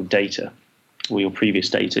historical data or your previous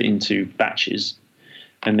data into batches,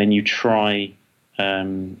 and then you try,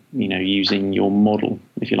 using your model,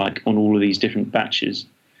 if you like, on all of these different batches,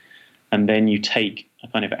 and then you take a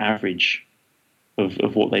kind of average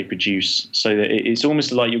of what they produce, so that it's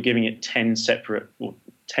almost like you're giving it 10 separate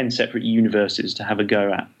universes to have a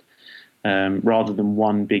go at, rather than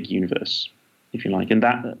one big universe, if you like. And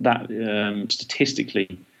that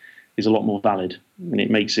statistically is a lot more valid, and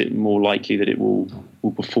it makes it more likely that it will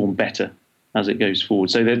perform better as it goes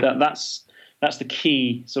forward. So that's the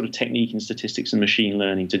key sort of technique in statistics and machine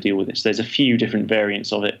learning to deal with this. There's a few different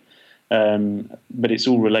variants of it, but it's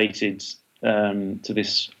all related to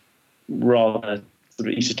this rather sort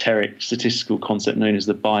of esoteric statistical concept known as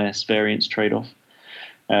the bias variance trade-off.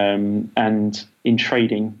 And in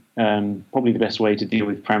trading, probably the best way to deal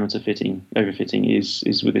with parameter overfitting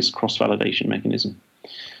is with this cross-validation mechanism.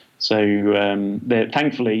 So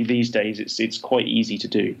thankfully these days it's quite easy to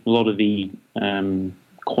do. A lot of the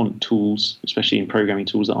quant tools, especially in programming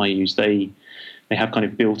tools that I use, they have kind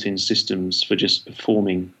of built-in systems for just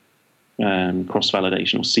performing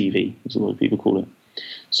cross-validation, or CV, as a lot of people call it.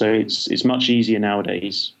 So it's much easier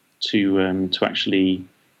nowadays to actually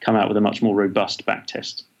come out with a much more robust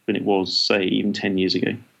backtest than it was, say, even 10 years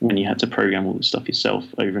ago, when you had to program all this stuff yourself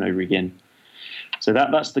over and over again. So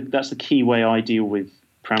that's the key way I deal with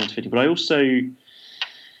parameter fitting. But I also,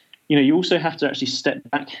 you also have to actually step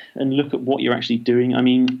back and look at what you're actually doing. I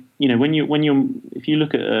mean, if you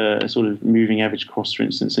look at a sort of moving average cross, for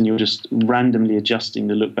instance, and you're just randomly adjusting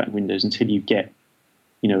the look back windows until you get,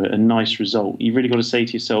 a nice result, you've really got to say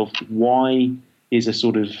to yourself, why is a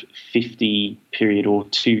sort of 50 period or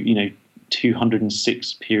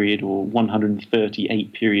 206 period or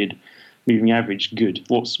 138 period moving average good?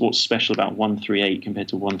 What's special about 138 compared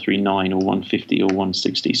to 139 or 150 or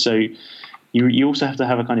 160? So you also have to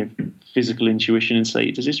have a kind of physical intuition and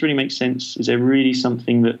say, does this really make sense? Is there really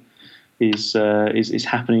something that is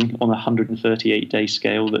happening on a 138-day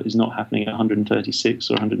scale that is not happening at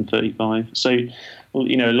 136 or 135? So, a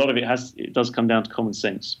lot of it does come down to common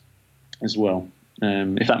sense as well,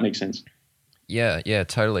 if that makes sense. Yeah,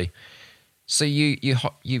 totally. So you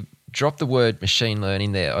dropped the word machine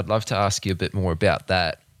learning there. I'd love to ask you a bit more about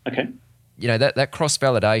that. Okay. That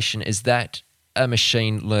cross-validation, is that a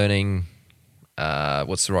machine learning,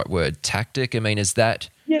 what's the right word, tactic? I mean, is that...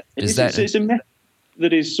 Yeah, it's a method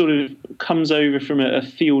that is sort of comes over from a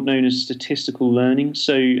field known as statistical learning.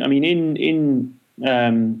 So, I mean, in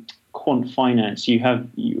quant finance, you have,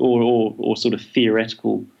 or sort of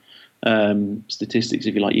theoretical statistics,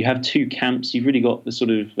 if you like, you have two camps. You've really got the sort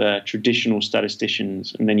of traditional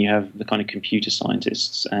statisticians, and then you have the kind of computer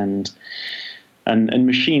scientists, and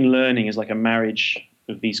machine learning is like a marriage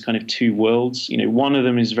of these kind of two worlds. One of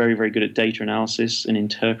them is very, very good at data analysis and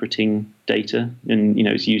interpreting data, and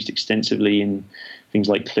it's used extensively in things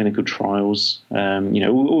like clinical trials,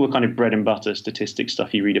 all the kind of bread and butter statistics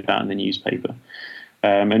stuff you read about in the newspaper.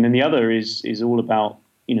 And then the other is all about,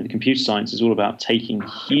 the computer science is all about taking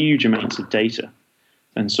huge amounts of data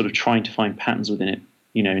and sort of trying to find patterns within it,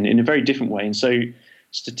 in a very different way. And so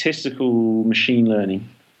statistical machine learning,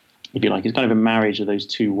 if you like, is kind of a marriage of those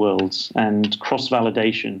two worlds. And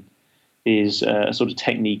cross-validation is a sort of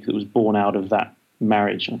technique that was born out of that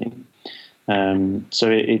marriage, I think. So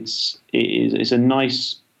it's a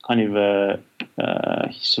nice kind of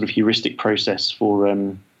sort of heuristic process for,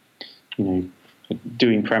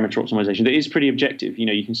 doing parameter optimization. It is pretty objective.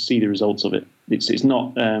 You can see the results of it. It's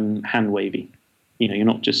not hand wavy. You're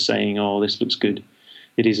not just saying, "Oh, this looks good."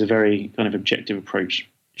 It is a very kind of objective approach.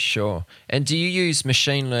 Sure. And do you use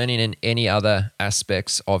machine learning in any other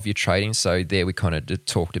aspects of your trading? So there we kind of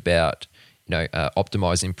talked about,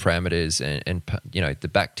 optimizing parameters and the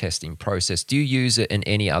back testing process. Do you use it in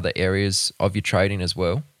any other areas of your trading as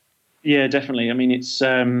well? Yeah, definitely. I mean, it's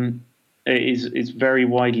very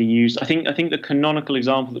widely used. I think the canonical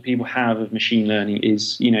example that people have of machine learning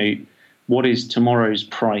is, what is tomorrow's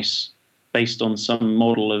price based on some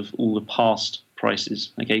model of all the past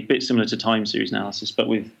prices? Okay, a bit similar to time series analysis, but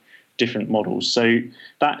with different models. So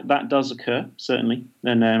that does occur, certainly,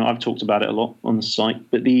 and I've talked about it a lot on the site.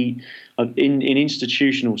 But in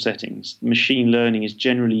institutional settings, machine learning is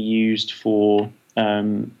generally used for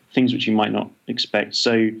things which you might not expect.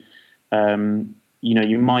 So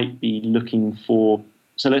you might be looking for.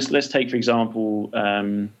 So let's take, for example,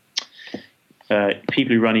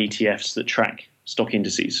 people who run ETFs that track stock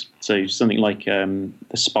indices. So something like the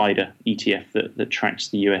SPDR ETF that tracks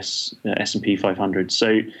the US S&P 500.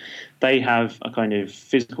 So they have a kind of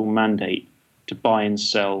physical mandate to buy and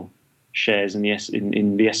sell shares in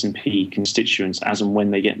the S&P constituents as and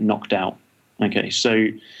when they get knocked out. Okay, so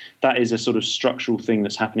that is a sort of structural thing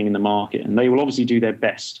that's happening in the market, and they will obviously do their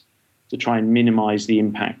best to try and minimize the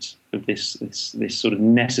impact of this sort of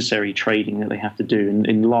necessary trading that they have to do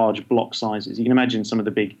in large block sizes. You can imagine some of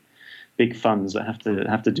the big funds that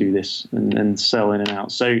have to do this and sell in and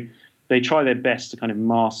out. So they try their best to kind of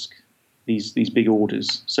mask these big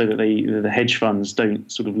orders so that the hedge funds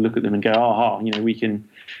don't sort of look at them and go, aha,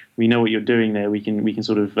 we know what you're doing there. We can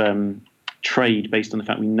sort of trade based on the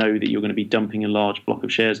fact we know that you're going to be dumping a large block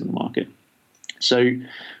of shares in the market. So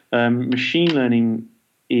machine learning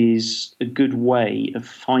is a good way of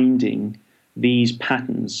finding these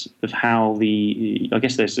patterns of how I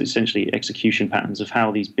guess there's essentially execution patterns of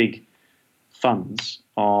how these big funds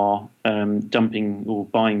are dumping or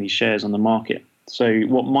buying these shares on the market. So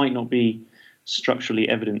what might not be structurally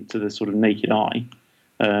evident to the sort of naked eye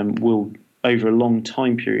will, over a long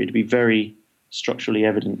time period, be very structurally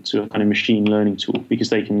evident to a kind of machine learning tool, because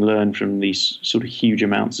they can learn from these sort of huge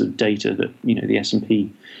amounts of data that the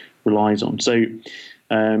S&P relies on. So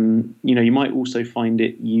you might also find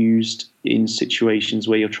it used in situations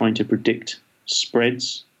where you're trying to predict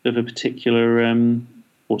spreads of a particular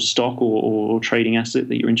or stock or trading asset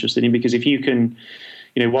that you're interested in. Because if you can,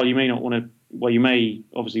 while you may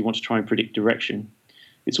obviously want to try and predict direction,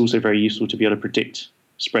 it's also very useful to be able to predict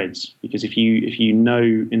spreads. Because if you know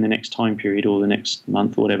in the next time period or the next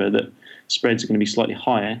month or whatever that spreads are going to be slightly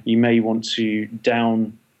higher, you may want to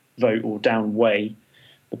downvote or downweigh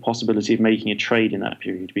the possibility of making a trade in that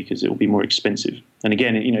period because it will be more expensive. And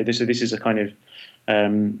again, this is a kind of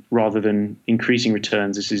rather than increasing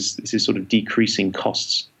returns, this is sort of decreasing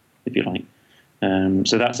costs, if you like.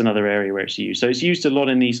 So that's another area where it's used. So it's used a lot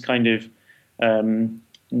in these kind of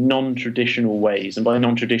non-traditional ways, and by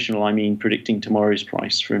non-traditional I mean predicting tomorrow's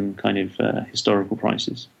price from kind of historical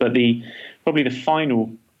prices. But probably the final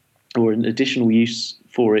or an additional use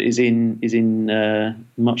for it is in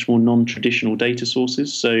much more non-traditional data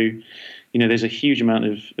sources. So, there's a huge amount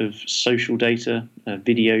of social data,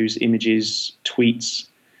 videos, images, tweets,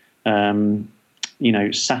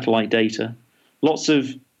 satellite data, lots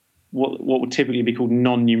of what would typically be called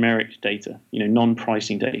non-numeric data,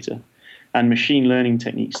 non-pricing data. And machine learning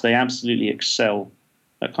techniques, they absolutely excel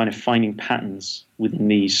at kind of finding patterns within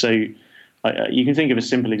these. So you can think of a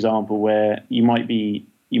simple example where you might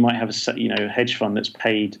have a hedge fund that's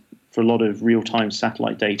paid for a lot of real-time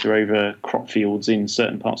satellite data over crop fields in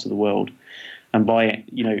certain parts of the world, and by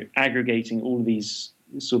aggregating all of these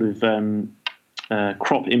sort of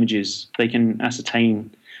crop images, they can ascertain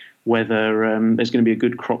whether there's going to be a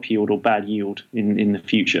good crop yield or bad yield in the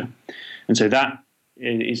future. And so that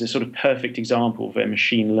is a sort of perfect example of where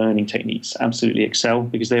machine learning techniques absolutely excel,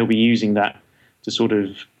 because they'll be using that to sort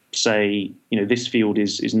of say, this field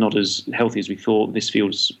is not as healthy as we thought. This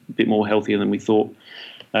field's a bit more healthier than we thought.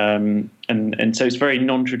 And so it's very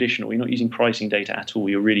non-traditional. You're not using pricing data at all.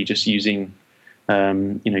 You're really just using,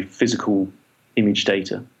 physical image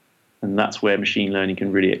data. And that's where machine learning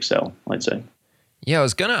can really excel, I'd say. Yeah, I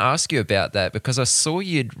was going to ask you about that because I saw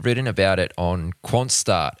you'd written about it on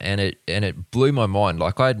QuantStart, and it blew my mind.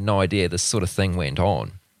 Like, I had no idea this sort of thing went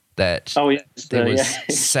on. There was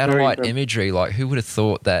satellite imagery. Like, who would have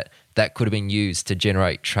thought that could have been used to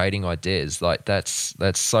generate trading ideas? Like, that's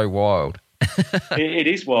so wild. It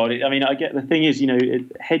is wild. I mean, I get the thing is,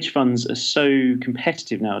 hedge funds are so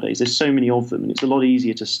competitive nowadays. There's so many of them, and it's a lot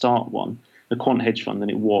easier to start a quant hedge fund, than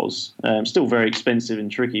it was. Still very expensive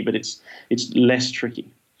and tricky, but it's less tricky.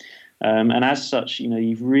 And as such,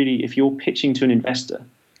 you've really, if you're pitching to an investor,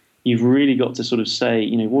 you've really got to sort of say,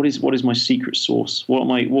 what is my secret sauce? What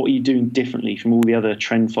are you doing differently from all the other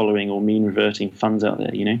trend following or mean reverting funds out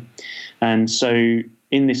there? And so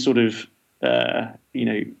in this sort of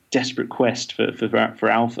desperate quest for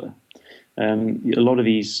alpha, a lot of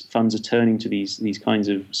these funds are turning to these kinds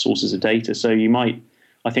of sources of data. So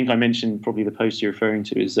I think I mentioned probably the post you're referring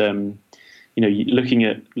to is looking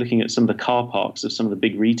at some of the car parks of some of the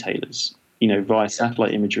big retailers, via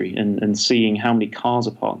satellite imagery and seeing how many cars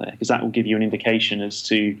are parked there, because that will give you an indication as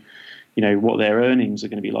to what their earnings are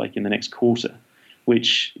going to be like in the next quarter.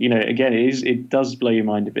 Which again it does blow your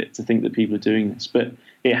mind a bit to think that people are doing this, but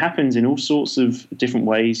it happens in all sorts of different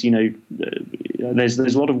ways. There's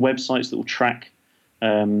a lot of websites that will track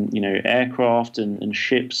aircraft and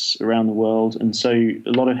ships around the world. And so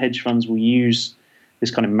a lot of hedge funds will use this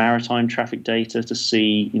kind of maritime traffic data to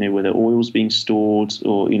see, whether oil's being stored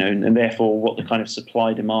or, and therefore what the kind of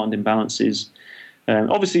supply demand imbalance is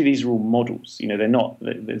Obviously, these are all models. They're not.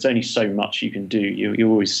 There's only so much you can do. You're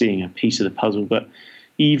always seeing a piece of the puzzle, but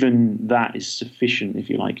even that is sufficient, if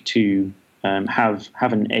you like, to have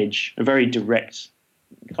an edge, a very direct,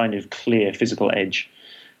 kind of clear physical edge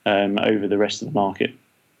over the rest of the market.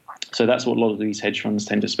 So that's what a lot of these hedge funds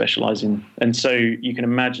tend to specialize in. And so you can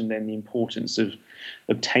imagine then the importance of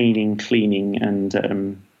obtaining, cleaning, and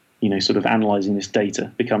sort of analyzing this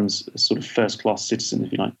data becomes a sort of first-class citizen,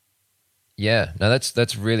 if you like. Yeah, no,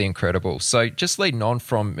 that's really incredible. So just leading on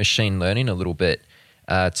from machine learning a little bit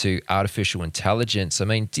to artificial intelligence, I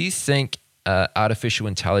mean, do you think artificial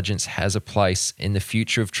intelligence has a place in the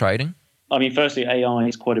future of trading? I mean, firstly, AI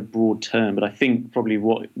is quite a broad term, but I think probably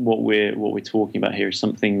what we're talking about here is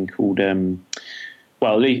something called, at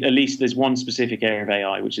least there's one specific area of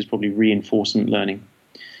AI, which is probably reinforcement learning,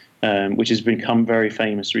 which has become very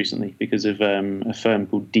famous recently because of a firm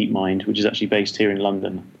called DeepMind, which is actually based here in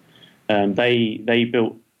London. They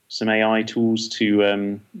built some AI tools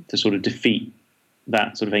to sort of defeat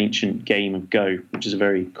that sort of ancient game of Go, which is a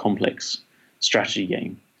very complex strategy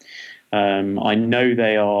game. I know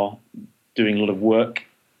they are doing a lot of work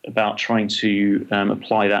about trying to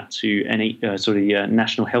apply that to any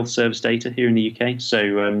National Health Service data here in the UK.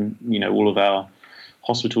 So, all of our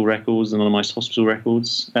hospital records, anonymized hospital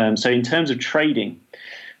records. So in terms of trading,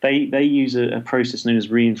 they use a process known as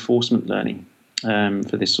reinforcement learning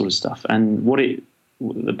for this sort of stuff. And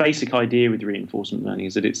the basic idea with reinforcement learning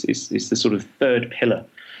is that it's the sort of third pillar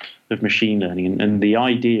of machine learning. And the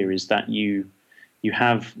idea is that you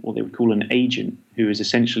have what they would call an agent who is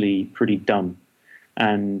essentially pretty dumb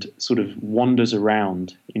and sort of wanders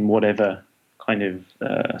around in whatever kind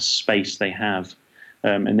of space they have,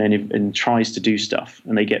 and tries to do stuff,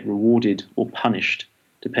 and they get rewarded or punished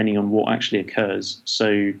depending on what actually occurs.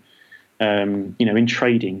 So, in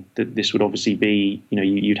trading, this would obviously be,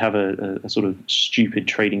 you'd have a sort of stupid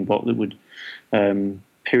trading bot that would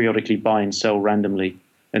periodically buy and sell randomly,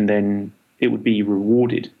 and then it would be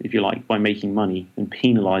rewarded, if you like, by making money and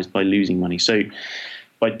penalized by losing money. So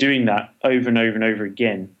by doing that over and over and over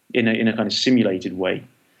again in a kind of simulated way,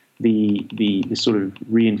 the sort of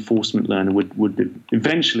reinforcement learner would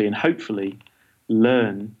eventually and hopefully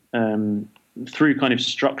learn through kind of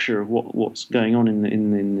structure of what's going on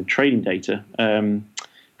in the trading data,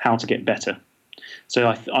 how to get better.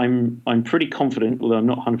 So I'm pretty confident, although I'm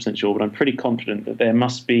not 100% sure, but I'm pretty confident that there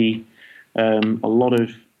must be a lot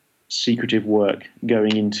of secretive work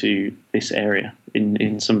going into this area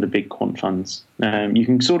in some of the big quant funds. You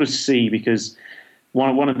can sort of see, because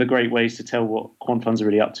one of the great ways to tell what quant funds are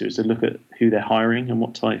really up to is to look at who they're hiring and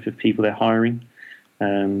what type of people they're hiring.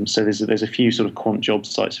 So there's a few sort of quant job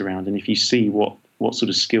sites around, and if you see what sort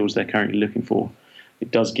of skills they're currently looking for,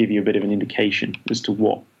 it does give you a bit of an indication as to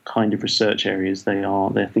what kind of research areas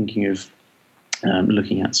they're thinking of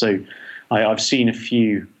looking at. So I've seen a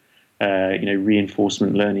few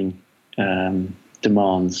reinforcement learning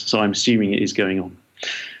demands. So I'm assuming it is going on.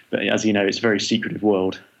 But as you know, it's a very secretive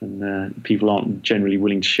world, and people aren't generally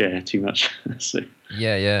willing to share too much. So.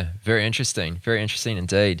 Yeah. Very interesting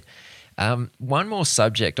indeed. One more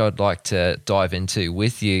subject I'd like to dive into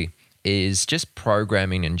with you is just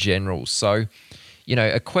programming in general. So,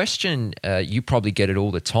 a question, you probably get it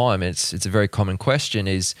all the time, it's a very common question,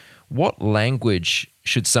 is what language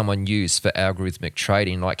should someone use for algorithmic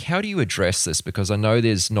trading? Like, how do you address this? Because I know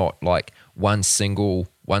there's not like one single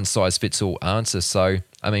one-size-fits-all answer. So,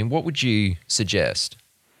 I mean, what would you suggest?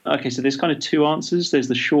 Okay, so there's kind of two answers. There's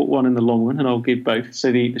the short one and the long one, and I'll give both.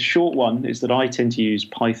 So the short one is that I tend to use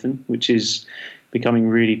Python, which is becoming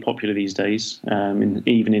really popular these days,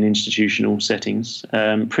 even in institutional settings,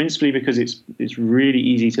 principally because it's really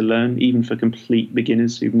easy to learn, even for complete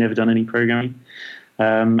beginners who've never done any programming.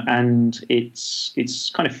 And it's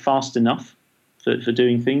kind of fast enough for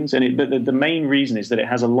doing things. But the main reason is that it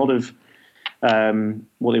has a lot of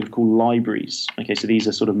what they would call libraries. Okay, so these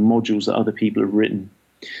are sort of modules that other people have written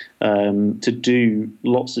to do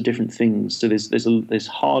lots of different things. So there's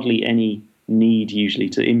hardly any need usually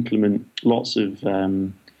to implement lots of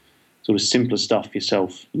sort of simpler stuff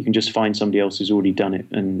yourself. You can just find somebody else who's already done it,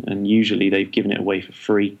 and usually they've given it away for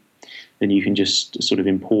free. Then you can just sort of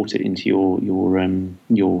import it into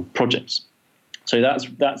your projects. So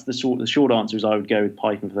that's the short answer is I would go with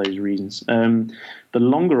Python for those reasons. The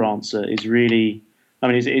longer answer is really,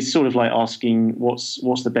 it's sort of like asking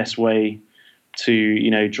what's the best way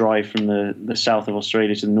to drive from the south of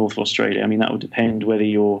Australia to the north of Australia. I mean, that would depend whether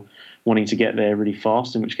you're wanting to get there really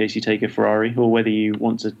fast, in which case you take a Ferrari, or whether you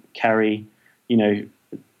want to carry 10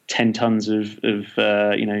 10 tons of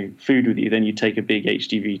food with you, then you take a big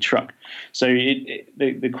HGV truck. So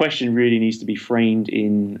the question really needs to be framed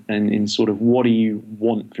in sort of, what do you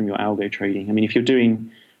want from your algo trading? I mean, if you're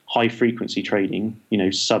doing high frequency trading,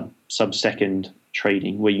 sub-second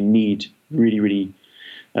trading, where you need really, really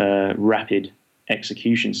rapid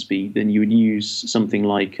execution speed, then you would use something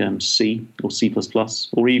like C or C++,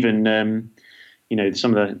 or even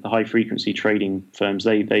some of the high frequency trading firms,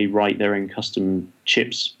 they write their own custom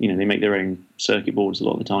chips. They make their own circuit boards a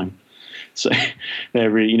lot of the time. So they're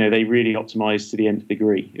really, they really optimize to the nth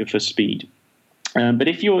degree for speed. But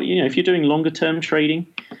if you're doing longer term trading,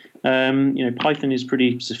 Python is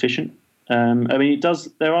pretty sufficient. I mean,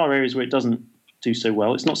 there are areas where it doesn't do so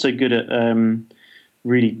well. It's not so good at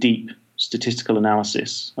really deep statistical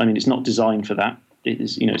analysis. I mean, it's not designed for that. It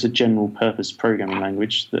is, it's a general purpose programming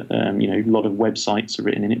language that, a lot of websites are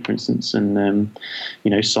written in it, for instance, and,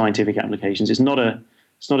 scientific applications. It's not a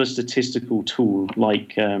statistical tool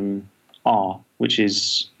like R, which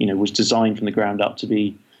is, was designed from the ground up to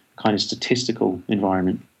be a kind of statistical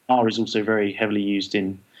environment. R is also very heavily used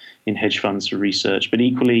in hedge funds for research, but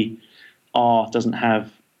equally R doesn't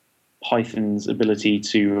have Python's ability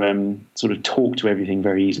to sort of talk to everything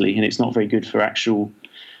very easily, and it's not very good for actual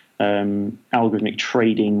algorithmic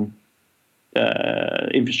trading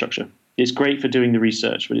infrastructure. It's great for doing the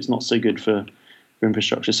research, but it's not so good for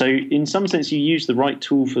infrastructure. So in some sense, you use the right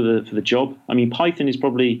tool for the job. I mean, Python is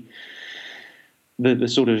probably the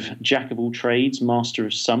sort of jack of all trades, master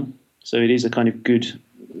of some. So it is a kind of good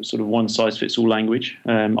sort of one size fits all language.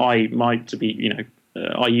 I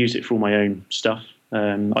use it for all my own stuff.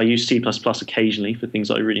 I use C++ occasionally for things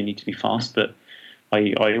that I really need to be fast, but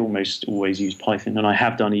I almost always use Python, and I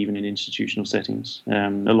have done even in institutional settings. A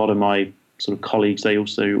lot of my sort of colleagues, they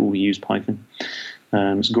also all use Python.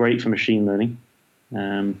 It's great for machine learning.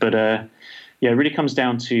 But it really comes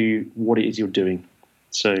down to what it is you're doing.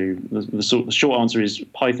 So the short answer is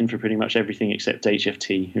Python for pretty much everything except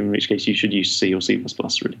HFT, in which case you should use C or C++,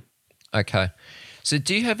 really. Okay. So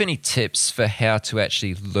do you have any tips for how to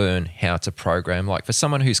actually learn how to program? Like for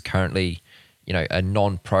someone who's currently, a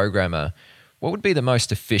non-programmer, what would be the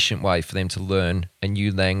most efficient way for them to learn a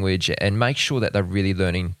new language and make sure that they're really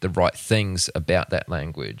learning the right things about that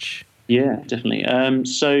language? Yeah, definitely.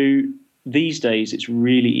 So these days, it's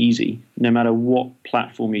really easy, no matter what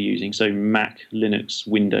platform you're using, so Mac, Linux,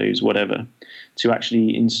 Windows, whatever, to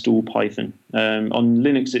actually install Python. On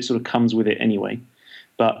Linux, it sort of comes with it anyway.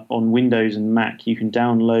 But on Windows and Mac, you can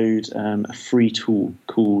download a free tool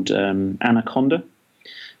called Anaconda.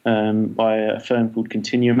 By a firm called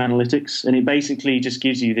Continuum Analytics, and it basically just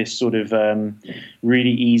gives you this sort of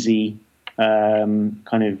really easy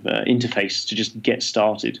interface to just get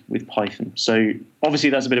started with Python. So obviously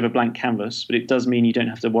that's a bit of a blank canvas, but it does mean you don't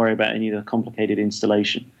have to worry about any of the complicated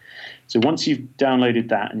installation. So once you've downloaded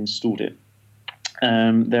that and installed it,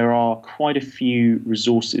 there are quite a few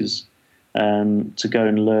resources to go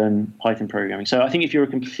and learn Python programming. So I think if you're a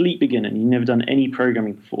complete beginner and you've never done any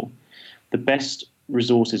programming before, the best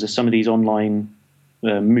resources are some of these online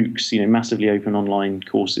MOOCs, massively open online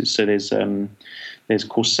courses. So there's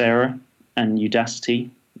Coursera and Udacity.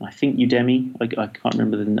 I think Udemy. I can't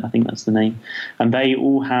remember I think that's the name. And they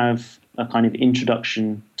all have a kind of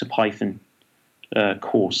introduction to Python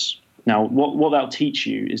course. Now, what that'll teach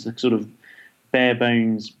you is the sort of bare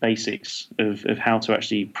bones basics of how to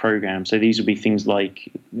actually program. So these will be things like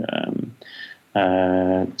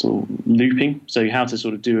sort of looping, so how to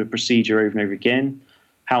sort of do a procedure over and over again,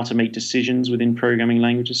 how to make decisions within programming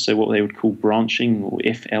languages, so what they would call branching or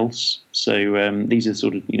if-else. So these are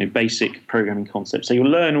sort of basic programming concepts. So you'll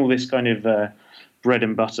learn all this kind of bread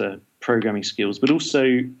and butter programming skills, but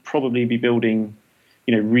also probably be building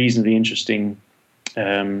reasonably interesting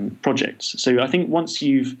projects. So I think once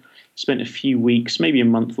you've spent a few weeks, maybe a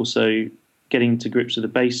month or so, getting to grips with the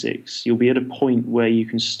basics, you'll be at a point where you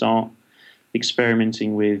can start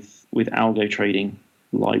experimenting with algo trading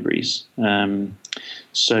libraries.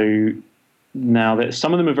 So now that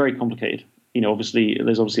some of them are very complicated,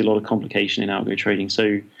 there's obviously a lot of complication in algo trading.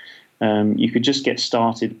 So you could just get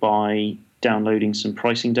started by downloading some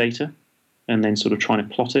pricing data and then sort of trying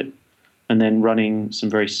to plot it and then running some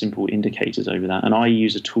very simple indicators over that. And I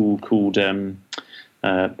use a tool called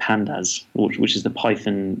Pandas, which is the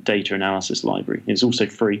Python data analysis library. It's also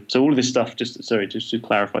free. So all of this stuff, just to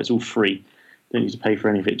clarify, it's all free. Don't need to pay for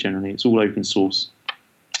any of it generally. It's all open source.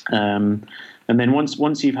 And then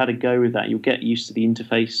once you've had a go with that, you'll get used to the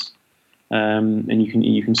interface, and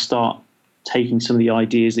you can start taking some of the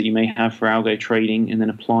ideas that you may have for algo trading and then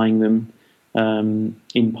applying them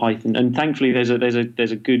in Python. And thankfully, there's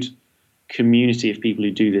a good community of people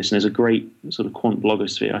who do this, and there's a great sort of quant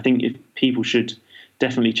blogosphere. I think if people should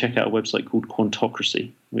definitely check out a website called Quantocracy,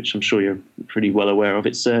 which I'm sure you're pretty well aware of.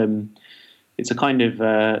 It's a kind of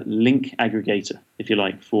link aggregator, if you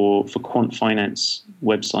like, for quant finance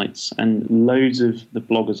websites, and loads of the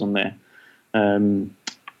bloggers on there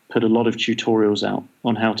put a lot of tutorials out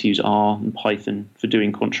on how to use R and Python for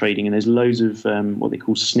doing quant trading. And there's loads of what they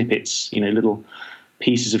call snippets, little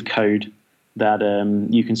pieces of code that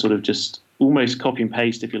you can sort of just almost copy and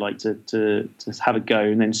paste, if you like, to have a go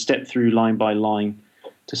and then step through line by line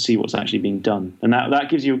to see what's actually being done. And that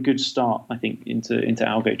gives you a good start, I think, into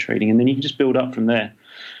algo trading. And then you can just build up from there.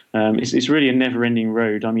 It's really a never-ending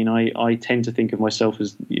road. I mean, I tend to think of myself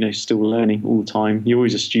as, still learning all the time. You're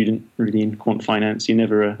always a student, really, in quant finance. You're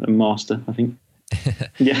never a master, I think.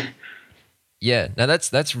 Yeah. Yeah, no,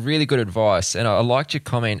 that's really good advice. And I liked your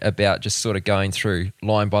comment about just sort of going through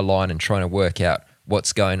line by line and trying to work out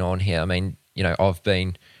what's going on here. I mean, I've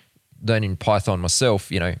been learning Python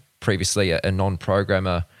myself, previously a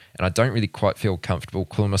non-programmer, and I don't really quite feel comfortable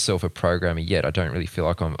calling myself a programmer yet. I don't really feel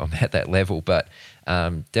like I'm at that level, but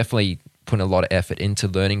definitely putting a lot of effort into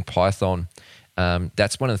learning Python.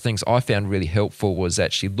 That's one of the things I found really helpful, was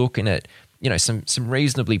actually looking at, some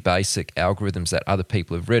reasonably basic algorithms that other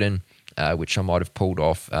people have written, which I might have pulled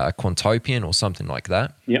off Quantopian or something like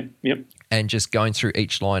that. Yep. And just going through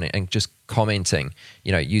each line and just commenting,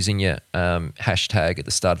 using your hashtag at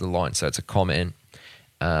the start of the line. So it's a comment,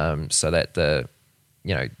 so that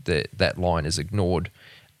that line is ignored,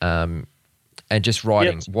 and just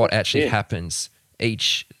writing what actually happens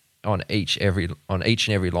on each and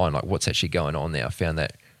every line, like what's actually going on there. I found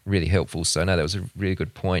that really helpful. So no, that was a really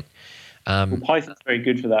good point. Python's very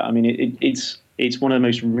good for that. I mean, it's one of the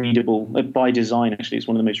most readable, by design, actually, it's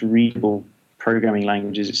one of the most readable programming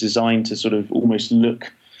languages. It's designed to sort of almost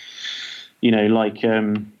look, like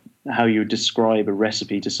how you would describe a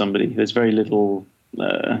recipe to somebody. There's very little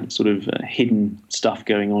hidden stuff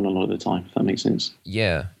going on a lot of the time, if that makes sense.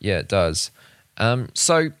 Yeah, it does.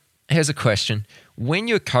 So here's a question. When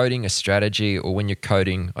you're coding a strategy, or when you're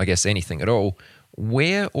coding, I guess, anything at all,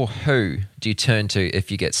 where or who do you turn to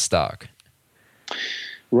if you get stuck?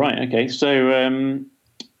 Right. Okay. So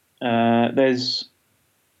I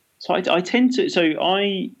tend to. So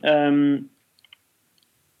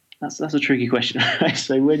that's a tricky question.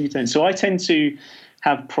 So where do you tend? So I tend to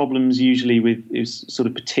have problems usually with sort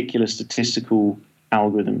of particular statistical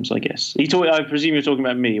algorithms, I guess. I presume you're talking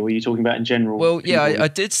about me, or are you talking about in general? Well, yeah, I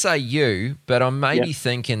did say you, but I'm maybe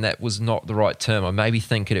thinking that was not the right term. I maybe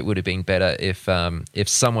thinking it would have been better if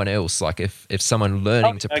someone else, like if someone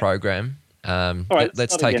learning to program. Right,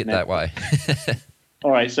 let's take it that way.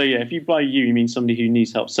 All right. So if you by you mean somebody who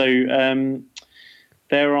needs help. So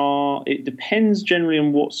it depends generally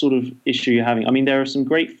on what sort of issue you're having. I mean, there are some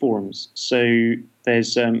great forums. So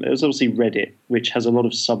there's obviously Reddit, which has a lot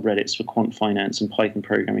of subreddits for quant finance and Python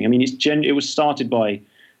programming. I mean, it was started by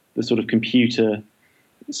the sort of computer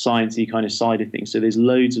sciencey kind of side of things. So there's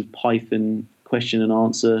loads of Python question and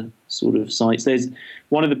answer sort of sites. There's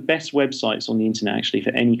one of the best websites on the internet, actually,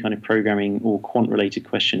 for any kind of programming or quant related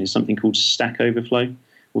question is something called Stack Overflow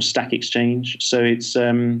or Stack Exchange. So it's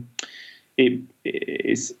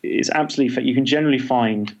absolutely, you can generally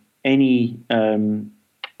find any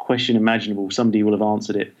question imaginable, somebody will have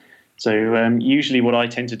answered it. So usually what I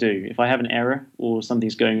tend to do, if I have an error or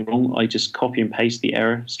something's going wrong, I just copy and paste the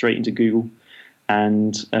error straight into Google,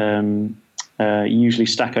 and usually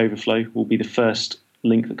Stack Overflow will be the first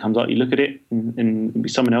link that comes up. You look at it, and it'll be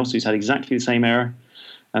someone else who's had exactly the same error,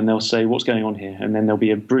 and they'll say, what's going on here? And then there'll be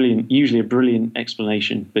usually a brilliant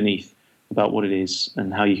explanation beneath about what it is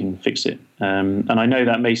and how you can fix it. And I know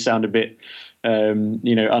that may sound a bit,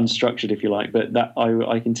 unstructured, if you like, but that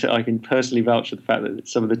I can personally vouch for the fact that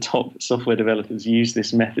some of the top software developers use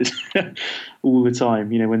this method all the time.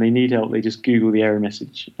 When they need help, they just Google the error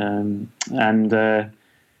message, and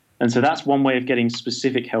so that's one way of getting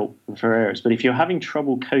specific help for errors. But if you're having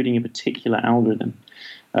trouble coding a particular algorithm,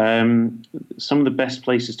 some of the best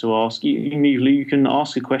places to ask, you can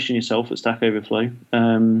ask a question yourself at Stack Overflow,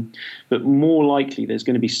 but more likely there's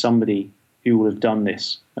going to be somebody who will have done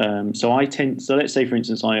this. So let's say, for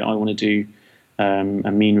instance, I want to do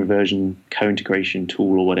a mean reversion co-integration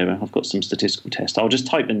tool or whatever. I've got some statistical test. I'll just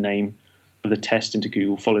type the name of the test into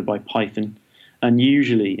Google, followed by Python. And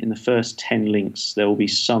usually in the first 10 links, there will be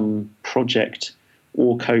some project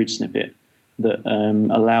or code snippet that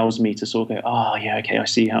allows me to sort of go, okay, I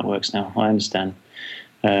see how it works now. I understand.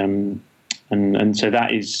 And so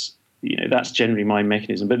that is, that's generally my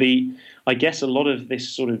mechanism. But I guess a lot of this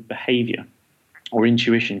sort of behavior or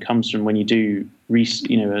intuition comes from when you do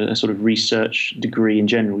a sort of research degree in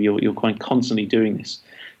general. You're quite constantly doing this,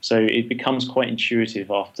 so it becomes quite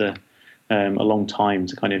intuitive after a long time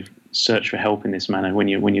to kind of search for help in this manner when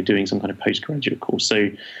you're doing some kind of postgraduate course. So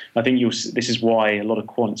I think this is why a lot of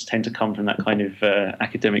quants tend to come from that kind of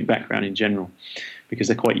academic background in general, because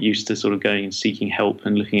they're quite used to sort of going and seeking help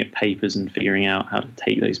and looking at papers and figuring out how to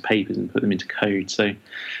take those papers and put them into code. So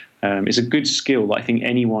it's a good skill that I think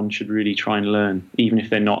anyone should really try and learn, even if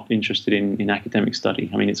they're not interested in academic study.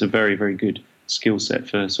 I mean, it's a very, very good skill set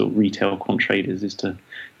for sort of retail quant traders, is to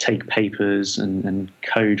take papers and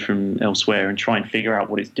code from elsewhere and try and figure out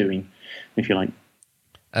what it's doing, if you like.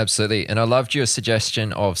 Absolutely. And I loved your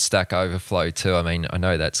suggestion of Stack Overflow too. I mean, I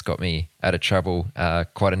know that's got me out of trouble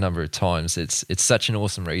quite a number of times. It's such an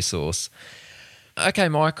awesome resource. Okay,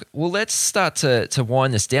 Mike, well, let's start to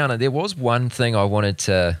wind this down. And there was one thing I wanted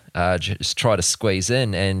to just try to squeeze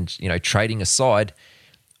in, and, trading aside,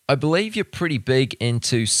 I believe you're pretty big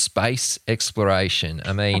into space exploration.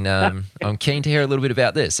 I mean, I'm keen to hear a little bit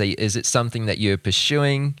about this. Is it something that you're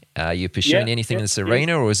pursuing? You're pursuing anything in this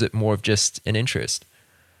arena, or is it more of just an interest?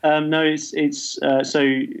 No, it's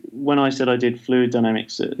so when I said I did fluid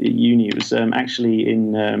dynamics at uni, it was actually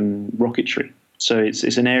in rocketry. So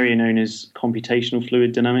it's an area known as computational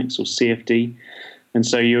fluid dynamics, or CFD, and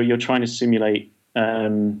so you're trying to simulate. I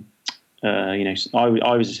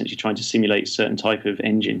was essentially trying to simulate a certain type of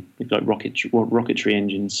engine, like rocketry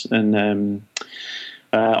engines, and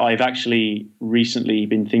I've actually recently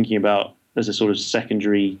been thinking about, as a sort of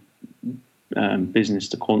secondary business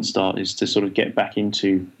to QuantStart, is to sort of get back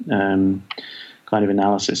into kind of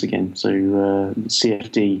analysis again. So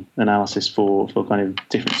CFD analysis for kind of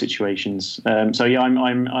different situations.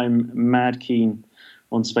 I'm mad keen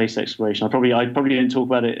on space exploration. I probably didn't talk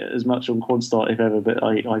about it as much on QuantStart, if ever, but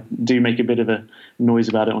I do make a bit of a noise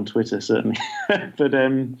about it on Twitter, certainly. But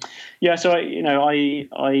so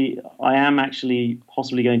I am actually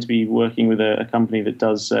possibly going to be working with a company that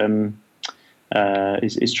does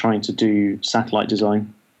is trying to do satellite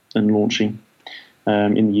design and launching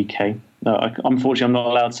in the UK. Unfortunately, I'm not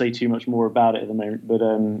allowed to say too much more about it at the moment, but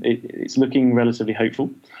it's looking relatively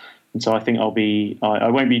hopeful. And so I think I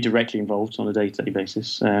won't be directly involved on a day-to-day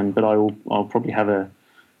basis, but I'll probably have a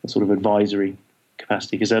sort of advisory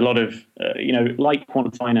capacity, because a lot of, like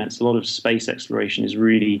quantum finance, a lot of space exploration is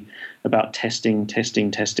really about testing.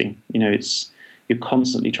 You're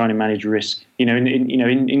constantly trying to manage risk.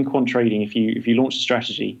 In quant trading, if you launch a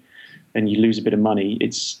strategy and you lose a bit of money,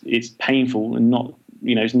 it's painful and not,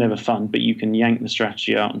 it's never fun, but you can yank the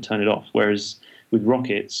strategy out and turn it off. Whereas with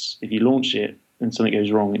rockets, if you launch it and something goes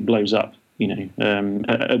wrong, it blows up.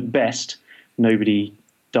 At best, nobody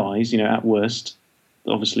dies. At worst,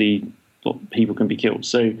 obviously, people can be killed.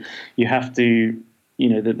 So you have to,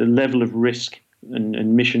 the level of risk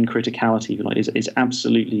and mission criticality, is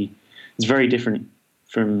absolutely, it's very different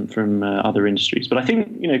from other industries. But I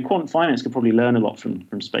think quant finance could probably learn a lot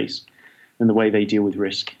from space and the way they deal with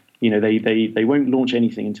risk. They won't launch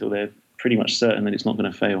anything until they're pretty much certain that it's not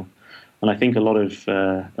going to fail. And I think a lot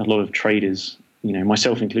of traders,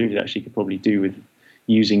 myself included, actually could probably do with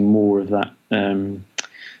using more of that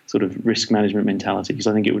sort of risk management mentality, because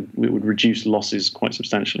I think it would reduce losses quite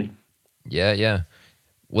substantially. Yeah.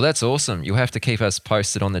 Well, that's awesome. You'll have to keep us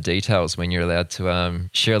posted on the details when you're allowed to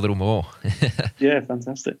share a little more. Yeah,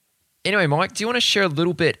 fantastic. Anyway, Mike, do you want to share a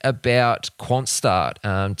little bit about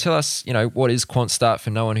QuantStart? Tell us, what is QuantStart for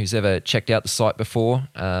no one who's ever checked out the site before,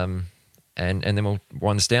 and then we'll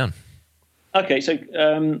wind this down. Okay, so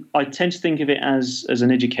I tend to think of it as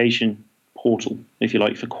an education portal, if you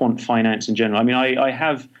like, for quant finance in general. I mean, I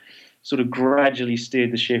have sort of gradually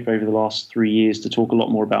steered the ship over the last 3 years to talk a lot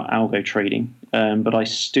more about algo trading, but I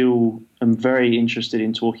still am very interested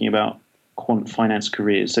in talking about quant finance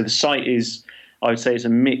careers. So the site is, I would say, it's a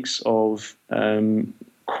mix of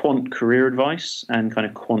quant career advice and kind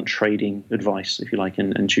of quant trading advice, if you like,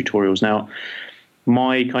 and tutorials. Now,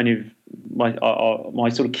 my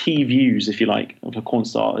sort of key views, if you like, of a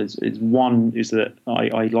QuantStart is one is that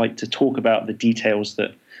I like to talk about the details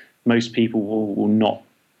that most people will not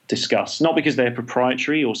discuss, not because they're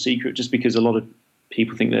proprietary or secret, just because a lot of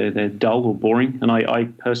people think they're dull or boring. And I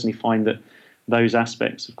personally find that those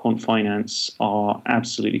aspects of quant finance are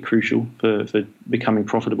absolutely crucial for becoming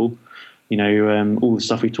profitable. All the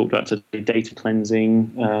stuff we talked about today, data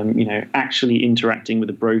cleansing, actually interacting with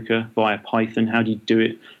a broker via Python. How do you do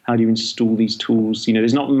it? How do you install these tools?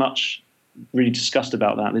 There's not much really discussed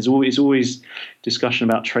about that. There's always discussion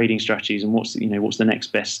about trading strategies and what's the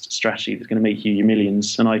next best strategy that's going to make you your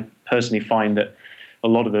millions. And I personally find that a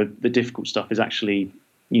lot of the difficult stuff is actually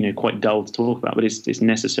quite dull to talk about, but it's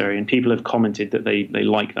necessary. And people have commented that they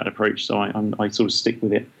like that approach, so I sort of stick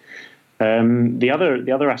with it. The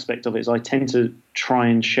other aspect of it is I tend to try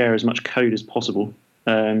and share as much code as possible,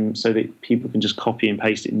 so that people can just copy and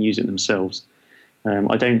paste it and use it themselves.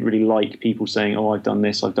 I don't really like people saying, "Oh, I've done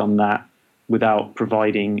this, I've done that," without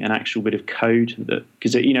providing an actual bit of code.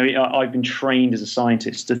 Because I've been trained as a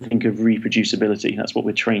scientist to think of reproducibility. That's what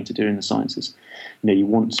we're trained to do in the sciences. You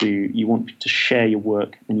want to share your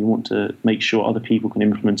work, and you want to make sure other people can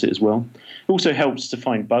implement it as well. It also helps to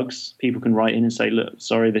find bugs. People can write in and say, "Look,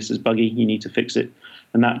 sorry, this is buggy. You need to fix it,"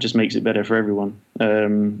 and that just makes it better for everyone.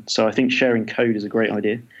 So I think sharing code is a great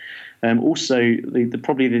idea. Also,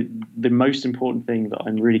 probably the most important thing that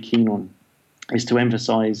I'm really keen on is to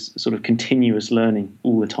emphasize sort of continuous learning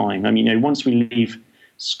all the time. I mean, once we leave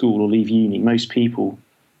school or leave uni, most people,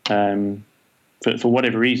 for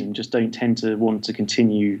whatever reason, just don't tend to want to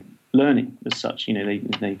continue learning as such.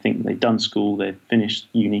 They think they've done school, they've finished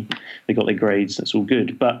uni, they got their grades, that's all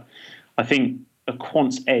good. But I think a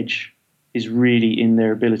quant's edge is really in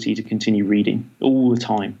their ability to continue reading all the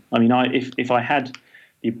time. I mean, if I had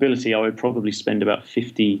the ability, I would probably spend about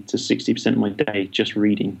 50 to 60% of my day just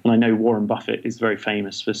reading. And I know Warren Buffett is very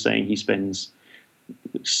famous for saying he spends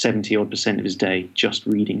 70% of his day just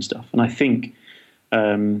reading stuff. And I think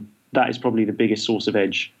that is probably the biggest source of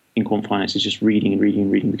edge in quant finance, is just reading and reading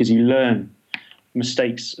and reading, because you learn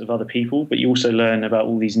mistakes of other people, but you also learn about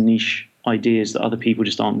all these niche ideas that other people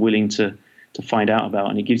just aren't willing to find out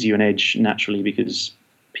about. And it gives you an edge naturally, because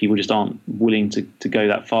people just aren't willing to go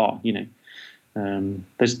that far,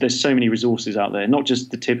 There's so many resources out there, not just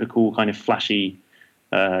the typical kind of flashy,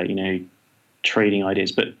 trading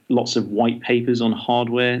ideas, but lots of white papers on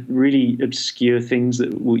hardware, really obscure things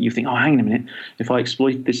that you think, oh, hang on a minute, if I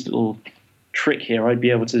exploit this little trick here, I'd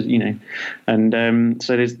be able to, And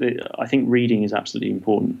so I think reading is absolutely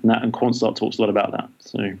important, and QuantStart talks a lot about that.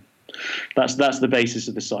 So that's the basis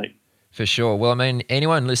of the site. For sure. Well, I mean,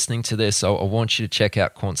 anyone listening to this, I want you to check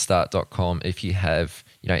out quantstart.com if you have,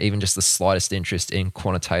 even just the slightest interest in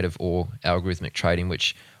quantitative or algorithmic trading,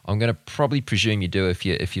 which I'm going to probably presume you do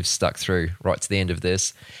if you've stuck through right to the end of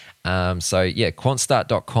this. So yeah,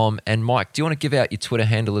 quantstart.com. And Mike, do you want to give out your Twitter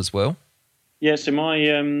handle as well? Yeah, so my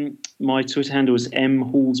Twitter handle is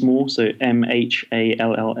mhallsmore, so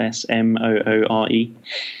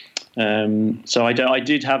MHALLSMOORE. So I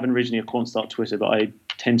did have originally a QuantStart Twitter, but I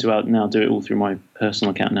tend to now do it all through my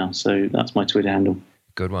personal account now. So that's my Twitter handle.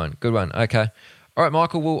 Good one. Okay. All right,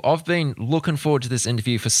 Michael. Well, I've been looking forward to this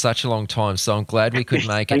interview for such a long time, so I'm glad we could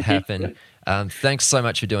make it happen. Thanks so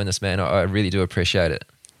much for doing this, man. I really do appreciate it.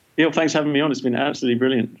 Yeah, well, thanks for having me on. It's been absolutely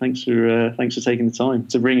brilliant. Thanks for taking the time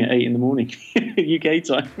to ring at 8 a.m. UK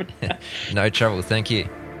time. No trouble. Thank you.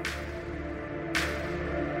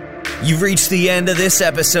 You've reached the end of this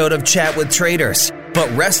episode of Chat with Traders, but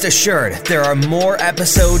rest assured there are more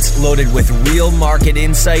episodes loaded with real market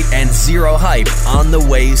insight and zero hype on the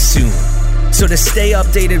way soon. So to stay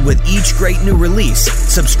updated with each great new release,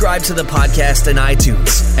 subscribe to the podcast in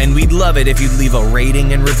iTunes, and we'd love it if you'd leave a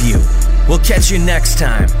rating and review. We'll catch you next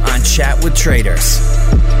time on Chat with Traders.